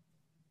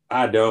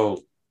 I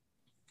don't.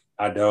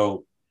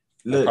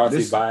 Look,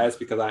 partially biased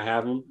because I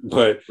have him,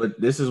 but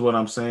this is what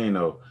I'm saying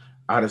though.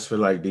 I just feel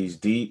like these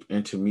deep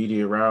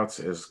intermediate routes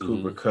as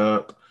Cooper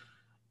Kupp,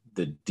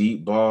 the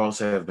deep balls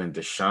have been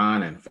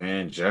Deshaun and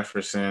Van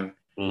Jefferson.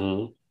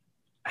 I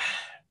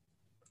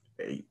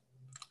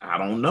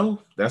don't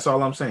know. That's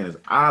all I'm saying is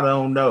I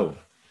don't know.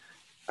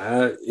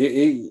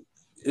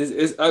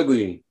 It's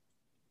ugly,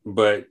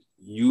 but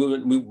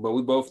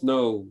we both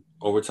know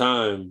over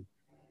time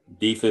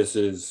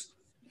defenses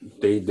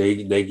they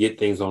get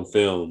things on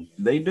film.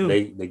 They do.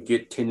 They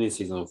get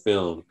tendencies on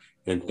film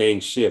and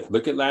things shift.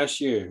 Look at last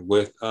year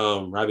with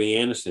Robbie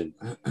Anderson.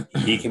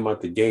 He came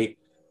out the gate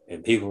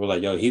and people were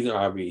like, "Yo, he's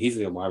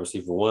a wide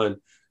receiver 1."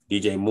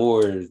 DJ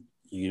Moore,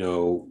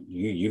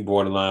 you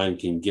borderline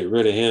can get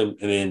rid of him,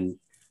 and then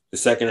the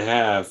second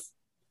half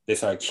they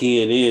started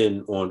keying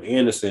in on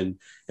Anderson,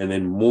 and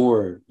then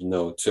Moore,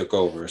 took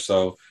over.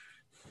 So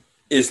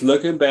it's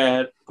looking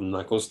bad. I'm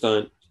not gonna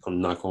stunt. I'm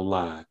not gonna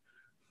lie.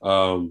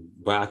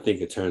 But I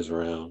think it turns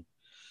around.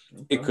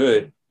 Okay. It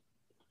could.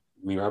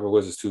 Robert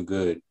Woods is too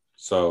good.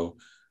 So,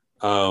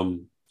 okay.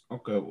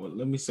 Well,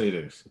 let me say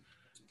this.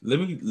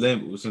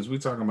 Since we're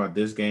talking about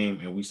this game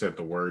and we said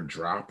the word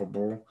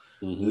droppable,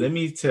 let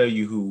me tell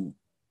you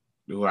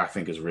who I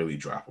think is really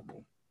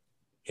droppable.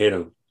 Hit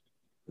him.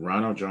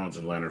 Ronald Jones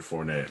and Leonard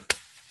Fournette.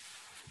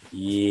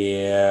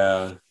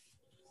 Yeah.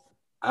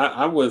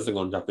 I wasn't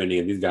going to drop any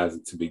of these guys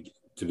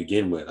to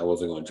begin with. I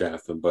wasn't going to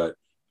draft them, but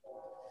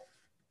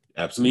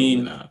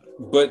absolutely not.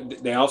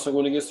 But they also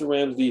went against the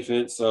Rams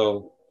defense,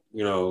 so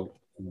there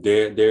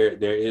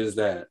is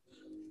that.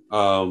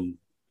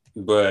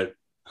 But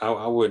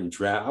I wouldn't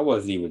draft. I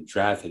wasn't even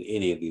drafting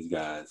any of these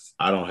guys.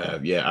 I don't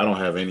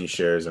have any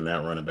shares in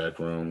that running back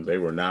room. They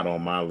were not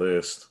on my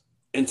list.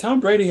 And Tom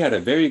Brady had a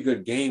very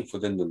good game for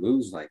them to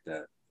lose like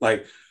that.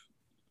 Like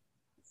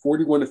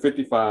 41 to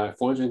 55,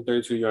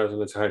 432 yards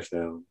on a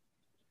touchdown.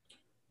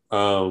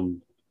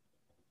 Um,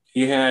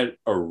 he had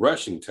a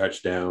rushing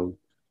touchdown.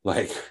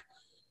 Like,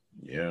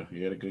 yeah,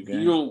 he had a good game.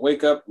 You don't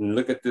wake up and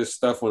look at this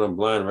stuff on a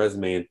blind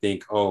resume and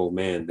think, oh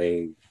man,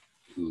 they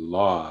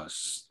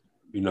lost,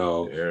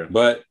 Yeah.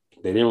 but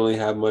they didn't really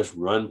have much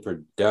run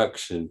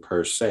production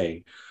per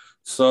se.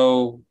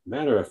 So,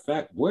 matter of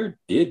fact, where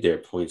did their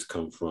points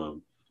come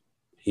from?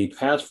 He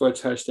passed for a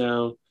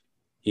touchdown,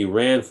 he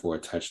ran for a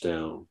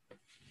touchdown.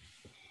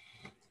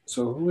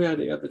 So, who had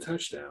the other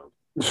touchdown?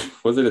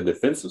 Was it a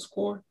defensive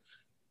score?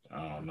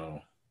 I don't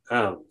know.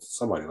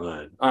 Somebody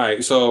lying. All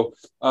right, so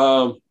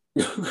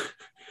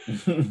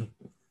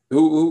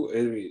who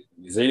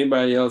is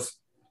anybody else?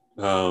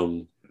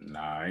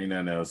 Nah, ain't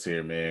nothing else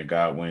here, man.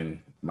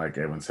 Godwin, Mike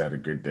Evans had a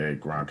good day.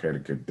 Gronk had a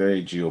good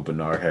day. Gio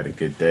Bernard had a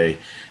good day.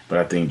 But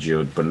I think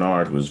Gio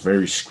Bernard was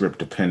very script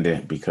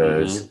dependent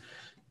because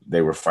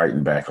they were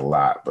fighting back a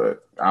lot.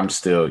 But I'm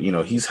still,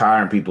 he's high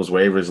on people's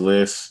waivers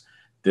list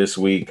this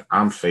week.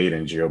 I'm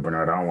fading Gio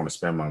Bernard. I don't want to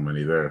spend my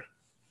money there.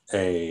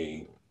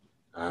 Hey,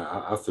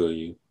 I feel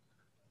you.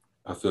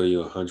 I feel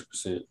you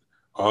 100%.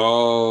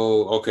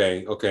 Oh,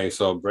 okay.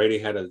 So Brady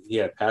had a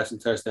passing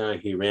touchdown.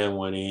 He ran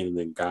one in, and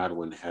then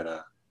Godwin had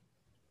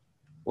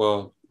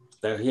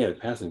he had a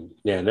passing.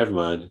 Yeah, never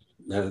mind.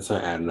 That's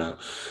not adding up.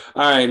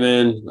 All right,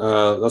 man.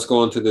 Let's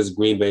go into this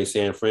Green Bay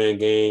San Fran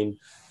game.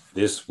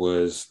 This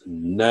was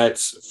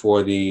nuts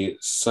for the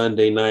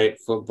Sunday night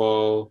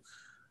football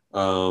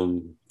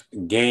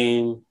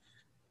game,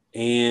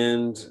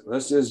 and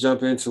let's just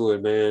jump into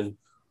it, man.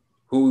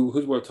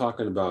 Who's worth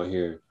talking about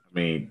here? I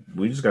mean,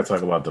 we just got to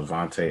talk about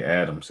Devontae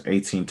Adams.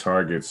 18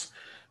 targets,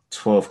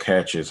 12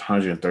 catches,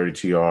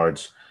 132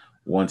 yards,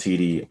 1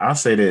 TD. I'll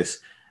say this.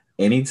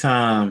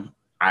 Anytime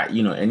I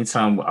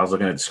was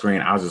looking at the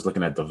screen, I was just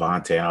looking at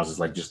Devontae, and I was just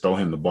like, just throw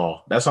him the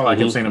ball. That's all I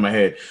kept saying in my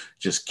head.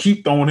 Just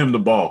keep throwing him the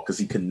ball because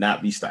he could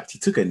not be stopped. He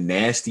took a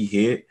nasty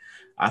hit.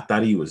 I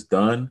thought he was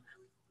done,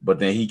 but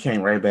then he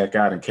came right back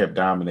out and kept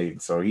dominating.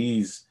 So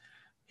he's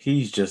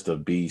just a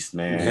beast,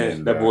 man.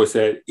 And, that boy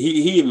said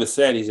he even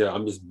said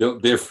I'm just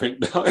built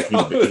different.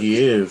 he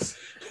is.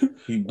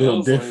 He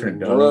built different,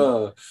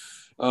 dog.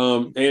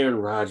 Aaron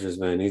Rodgers,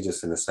 man, he's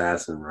just an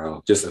assassin,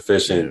 bro. Just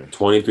efficient. Yeah.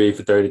 23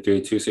 for 33,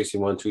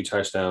 261, 2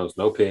 touchdowns,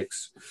 no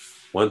picks,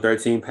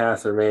 113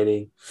 passer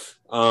rating.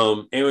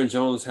 Aaron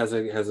Jones has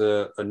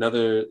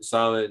another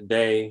solid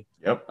day.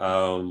 Yep.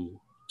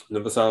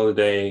 Another solid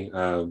day.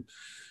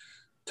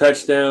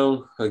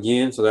 Touchdown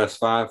again, so that's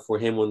 5 for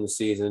him on the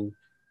season.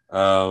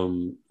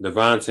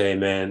 Devontae,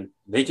 man,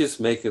 they just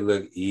make it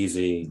look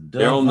easy.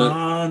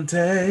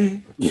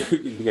 Devontae,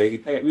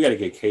 we gotta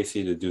get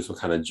Casey to do some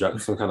kind of drop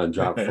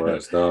for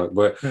us, dog.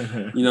 But you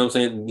know what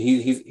I'm saying?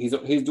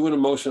 He's doing a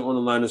motion on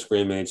the line of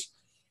scrimmage.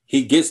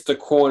 He gets the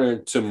corner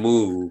to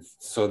move,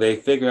 so they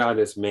figure out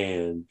his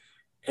man,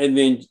 and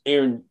then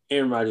Aaron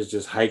Rodgers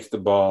just hikes the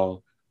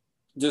ball,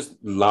 just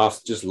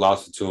lost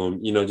it to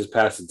him. Just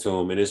pass it to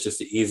him, and it's just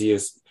the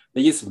easiest.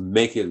 They just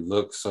make it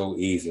look so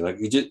easy. Like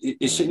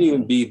it shouldn't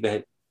even be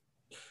that,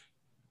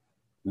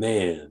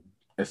 man.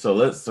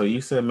 So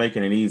you said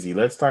making it easy.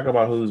 Let's talk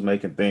about who's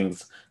making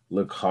things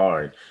look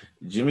hard.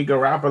 Jimmy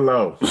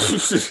Garoppolo.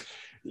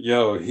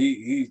 Yo,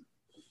 he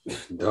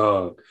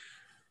dog.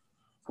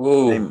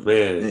 Oh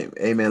man.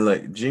 Hey man,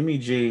 look, Jimmy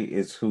G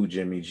is who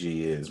Jimmy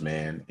G is,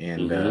 man.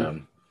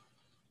 And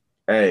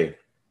hey,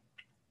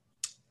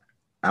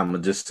 I'm gonna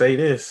just say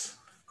this.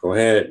 Go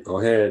ahead.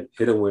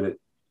 Hit him with it.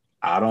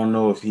 I don't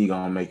know if he's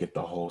going to make it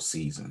the whole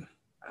season.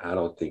 I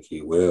don't think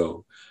he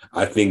will.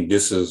 I think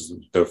this is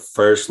the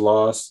first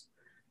loss,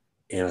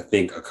 and I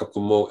think a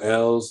couple more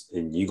L's,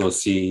 and you're going to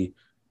see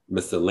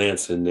Mr.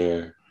 Lance in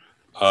there.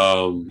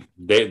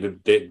 They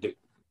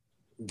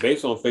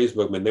based on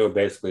Facebook, man, they were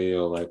basically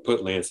like,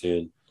 put Lance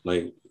in.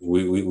 Like,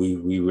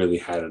 we really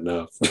had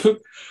enough.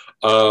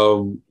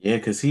 Yeah,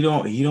 because he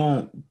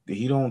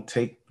don't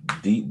take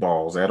deep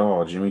balls at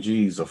all. Jimmy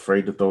G's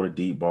afraid to throw the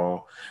deep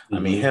ball. I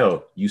mean,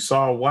 hell, you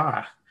saw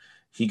why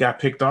he got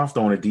picked off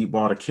throwing a deep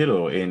ball to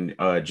Kittle, and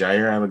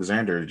Jair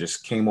Alexander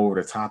just came over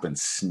the top and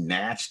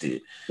snatched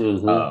it.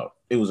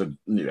 It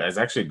was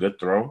actually a good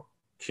throw.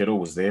 Kittle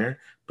was there,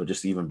 but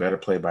just even better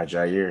play by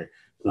Jair.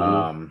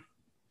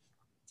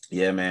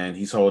 Yeah, man,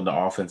 he's holding the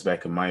offense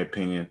back, in my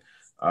opinion.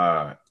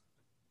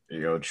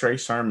 Trey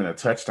Sermon, a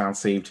touchdown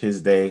saved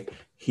his day.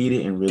 He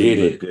didn't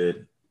really look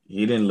good.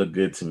 He didn't look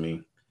good to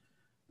me.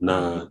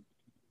 Nah.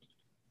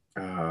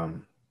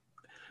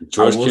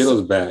 George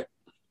Kittle's back.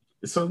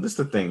 So this is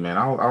the thing, man.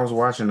 I was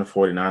watching the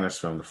 49ers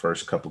film the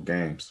first couple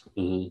games.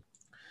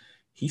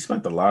 He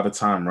spent a lot of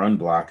time run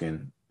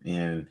blocking,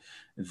 and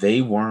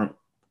they weren't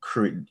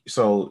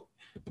so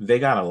they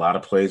got a lot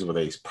of plays where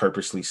they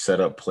purposely set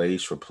up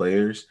plays for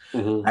players.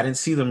 Mm-hmm. I didn't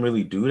see them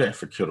really do that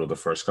for Kittle the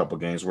first couple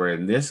games, where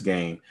in this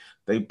game,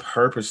 they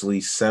purposely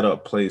set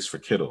up plays for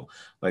Kittle.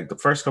 Like the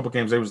first couple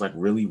games, they was like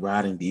really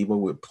riding Debo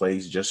with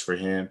plays just for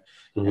him.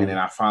 And Mm-hmm.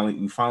 then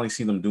we finally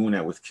see them doing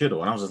that with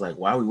Kittle. And I was just like,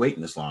 why are we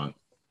waiting this long?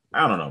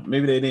 I don't know.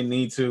 Maybe they didn't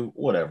need to,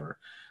 whatever.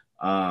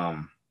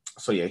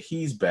 So yeah,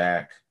 he's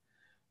back.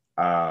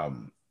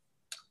 Um,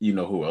 you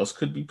know who else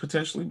could be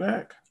potentially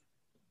back?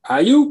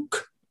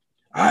 Ayuk.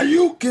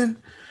 Ayukin.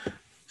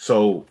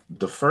 So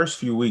the first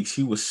few weeks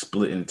he was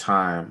splitting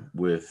time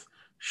with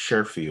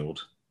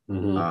Sherfield.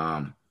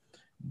 Mm-hmm.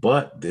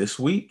 But this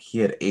week he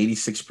had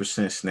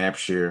 86% snap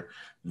share,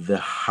 the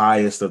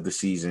highest of the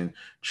season.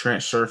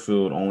 Trent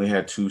Sherfield only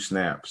had 2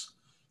 snaps.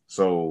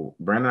 So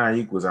Brandon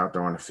Ayuk was out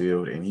there on the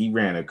field and he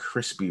ran a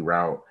crispy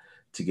route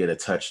to get a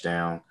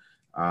touchdown.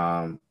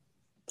 Um,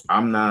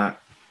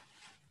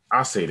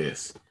 I'll say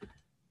this.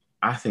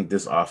 I think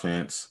this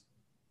offense,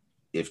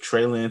 if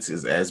Trey Lance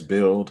is as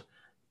billed,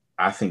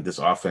 I think this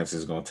offense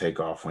is going to take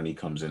off when he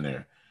comes in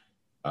there.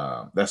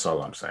 That's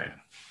all I'm saying.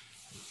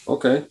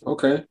 Okay.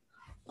 Okay.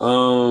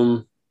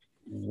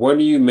 What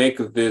do you make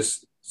of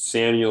this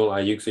Samuel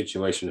Ayuk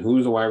situation?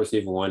 Who's the wide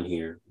receiver one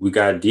here? We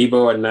got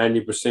Debo at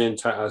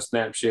 90%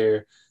 snap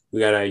share. We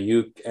got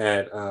Ayuk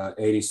at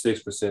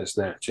 86%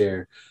 snap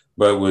share.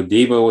 But with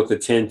Debo with the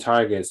 10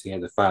 targets, he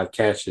had the 5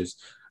 catches.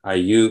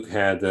 Ayuk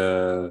had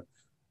the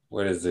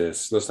what is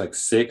this? Looks like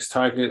 6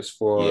 targets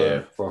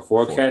Yeah, for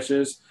 4 for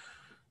catches.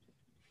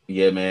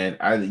 yeah, man.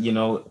 I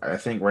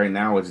think right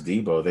now it's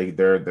Debo.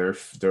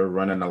 They're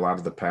running a lot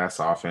of the pass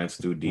offense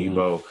through Mm-hmm.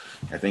 Debo.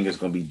 I think it's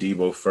going to be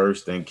Debo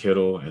first, then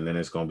Kittle, and then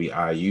it's going to be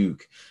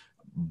Ayuk.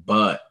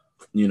 But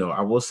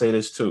I will say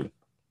this too.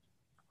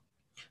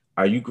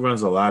 Ayuk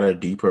runs a lot of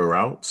deeper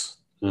routes,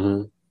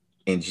 Mm-hmm.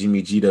 and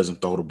Jimmy G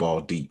doesn't throw the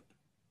ball deep.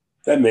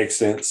 That makes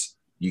sense.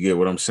 You get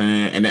what I'm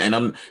saying?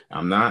 And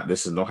I'm not.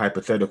 This is no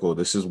hypothetical.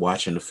 This is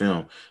watching the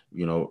film.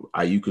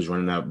 Ayuk is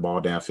running that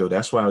ball downfield.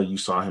 That's why you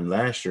saw him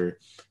last year.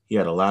 He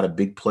had a lot of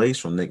big plays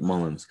from Nick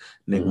Mullins.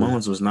 Nick Mm-hmm.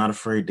 Mullins was not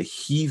afraid to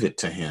heave it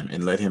to him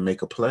and let him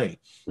make a play.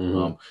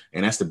 Mm-hmm.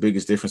 And that's the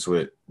biggest difference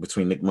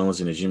between Nick Mullins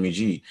and Jimmy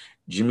G.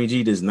 Jimmy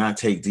G does not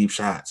take deep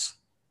shots.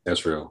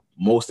 That's real.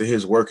 Most of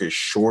his work is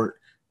short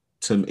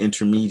to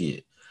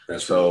intermediate.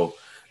 That's So real.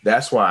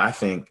 that's why I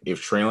think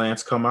if Trey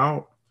Lance come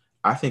out,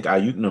 I think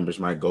Ayuk numbers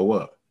might go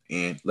up.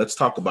 And let's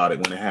talk about it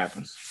when it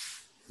happens.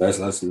 Let's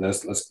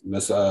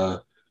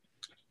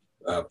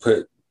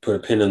put a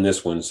pin on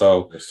this one.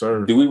 So, Yes,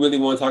 sir. do we really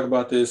want to talk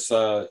about this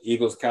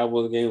Eagles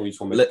Cowboys game? Or we just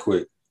want to make it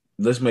quick?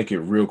 Let's make it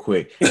real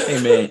quick.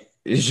 Hey man,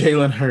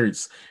 Jalen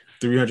Hurts,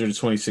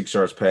 326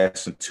 yards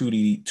passing, two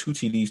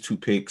TDs, 2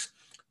 picks,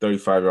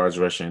 35 yards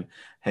rushing.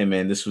 Hey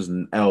man, this was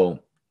an L.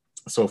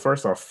 So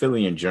first off,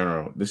 Philly in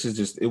general,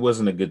 it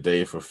wasn't a good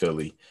day for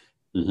Philly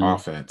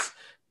offense.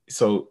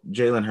 So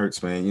Jalen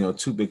Hurts, man,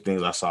 2 big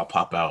things I saw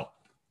pop out.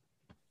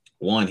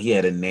 One, he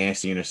had a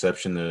nasty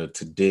interception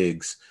to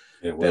Diggs.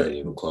 It wasn't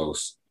even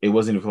close. It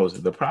wasn't even close.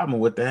 The problem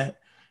with that,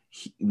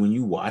 when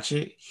you watch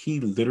it, he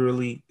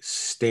literally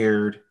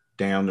stared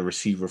down the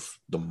receiver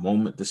the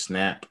moment the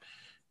snap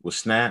was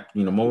snapped.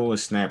 The moment it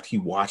was snapped, he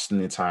watched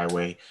the entire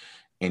way,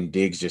 and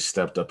Diggs just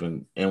stepped up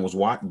and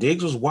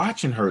Diggs was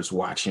watching Hurts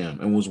watch him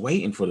and was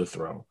waiting for the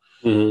throw.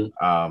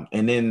 Mm-hmm.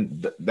 And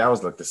then that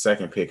was like the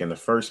second pick, and the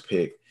first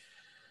pick,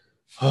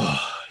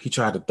 he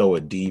tried to throw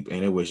it deep,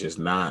 and it was just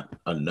not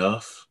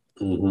enough.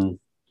 Mm-hmm.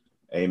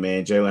 Hey,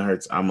 man, Jalen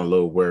Hurts, I'm a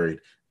little worried.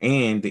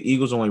 And the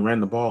Eagles only ran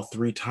the ball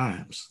 3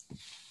 times.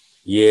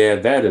 Yeah,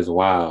 that is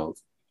wild.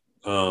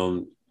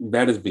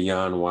 That is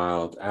beyond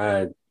wild.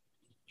 Let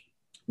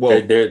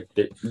me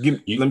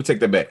take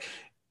that back.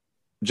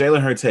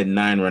 Jalen Hurts had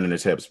 9 running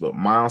attempts, but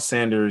Miles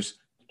Sanders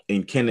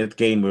and Kenneth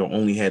Gainwell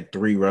only had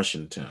 3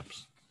 rushing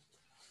attempts.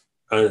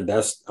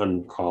 That's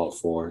uncalled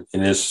for,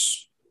 and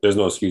there's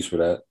no excuse for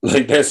that.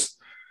 Like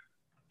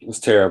it's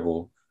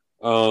terrible.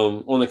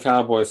 On the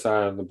Cowboy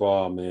side of the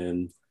ball,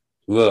 man,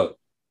 look,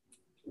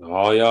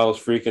 all y'all was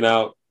freaking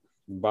out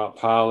about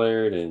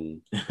Pollard,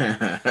 and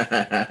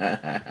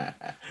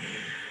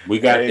we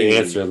got the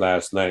answer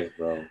last night,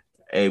 bro.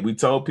 Hey, we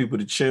told people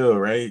to chill,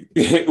 right?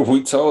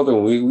 We told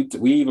them.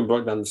 We even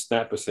broke down the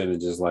snap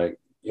percentages. Like,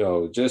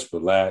 just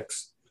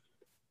relax.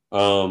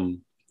 You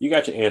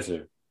got your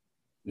answer.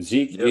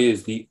 Zeke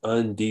is the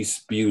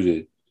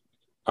undisputed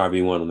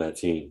RB1 on that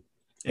team.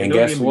 And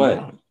guess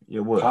what?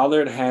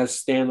 Pollard has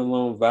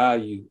standalone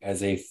value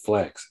as a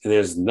flex, and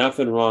there's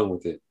nothing wrong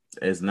with it.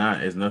 It's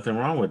nothing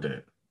wrong with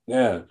it.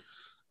 Yeah.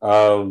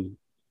 The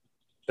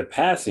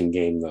passing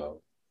game,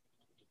 though.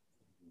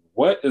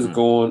 What is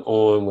going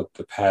on with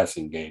the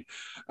passing game?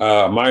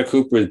 Amari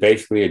Cooper is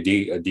basically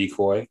a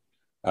decoy,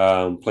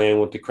 playing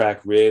with the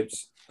cracked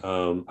ribs.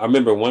 I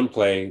remember one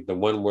play, the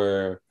one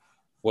where,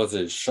 was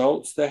it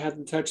Schultz that had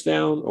the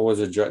touchdown, or was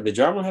it did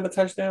Jarman have a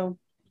touchdown?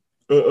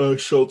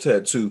 Schultz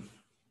had 2.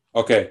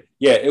 Okay,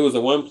 yeah, it was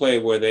the one play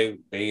where they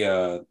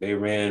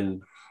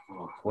ran.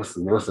 What's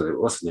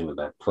the name of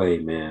that play,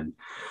 man?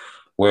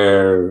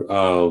 Where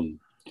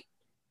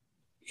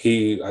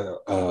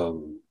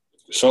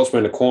Schultz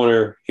ran the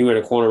corner. He ran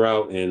a corner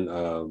route,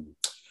 and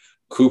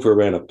Cooper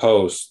ran a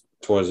post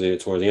towards the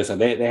inside.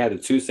 They had the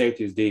two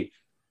safeties deep,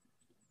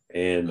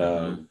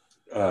 and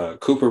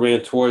Cooper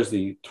ran towards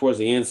the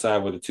inside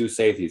where the two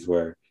safeties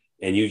were,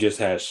 and you just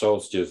had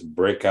Schultz just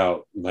break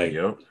out like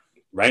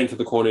right into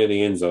the corner of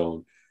the end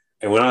zone.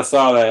 And when I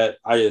saw that,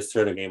 I just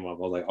turned the game off.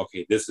 I was like,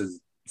 okay, this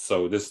is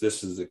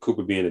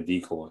Cooper being a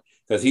decoy,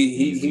 because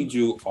he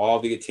drew all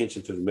the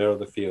attention to the middle of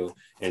the field,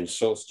 and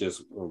Schultz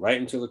just went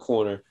right into the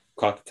corner,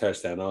 caught the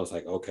touchdown. I was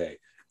like, okay,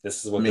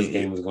 this is what this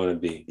game is going to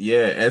be.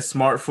 Yeah, it's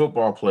smart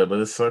football play, but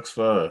it sucks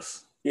for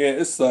us. Yeah,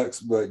 it sucks,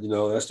 but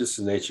that's just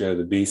the nature of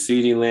the beast.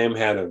 CeeDee Lamb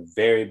had a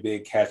very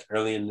big catch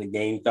early in the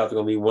game. Thought they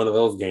were going to be one of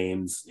those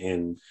games,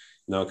 and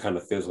kind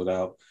of fizzled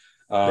out.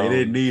 They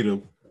didn't need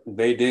him.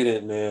 They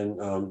didn't, man.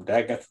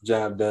 That got the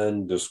job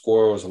done. The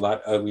score was a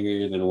lot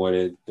uglier than what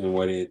it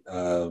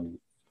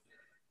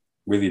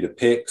really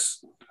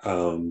depicts.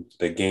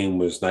 The game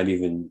was not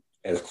even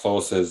as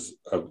close as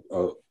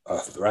a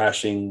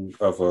thrashing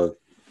of a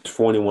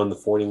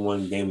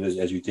 21-41 game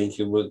as you think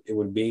it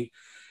would be.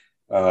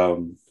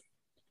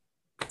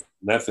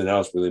 Nothing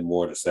else really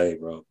more to say,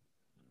 bro.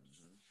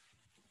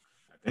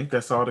 I think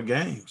that's all the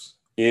games.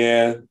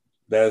 Yeah,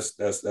 that's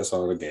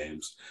all the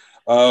games.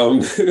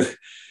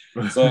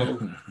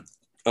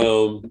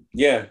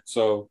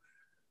 So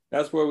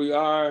that's where we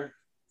are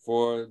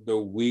for the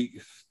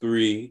week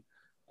 3.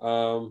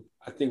 I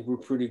think we're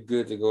pretty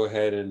good to go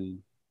ahead and,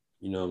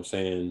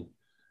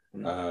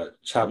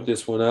 chop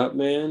this one up,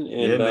 man.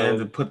 And,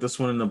 to put this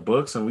one in the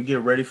books, and we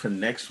get ready for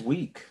next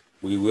week.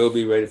 We will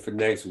be ready for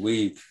next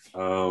week.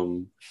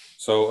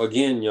 So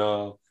again,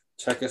 y'all,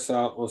 check us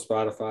out on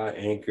Spotify,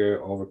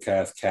 Anchor,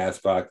 Overcast,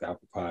 Castbox,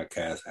 Apple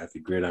Podcasts at the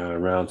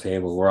Gridiron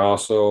Roundtable. We're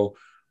also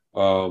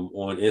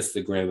on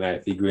Instagram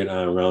at the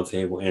Gridiron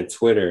Roundtable and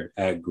Twitter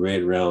at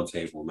Grid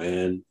Roundtable,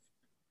 man.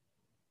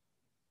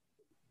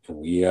 And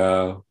we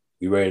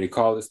ready to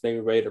call this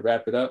thing, ready to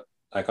wrap it up.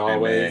 Like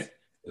always,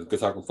 it's good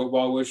talking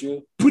football with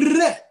you. Put it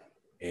at.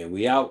 And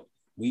we out.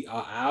 We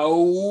are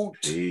out.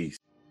 Peace.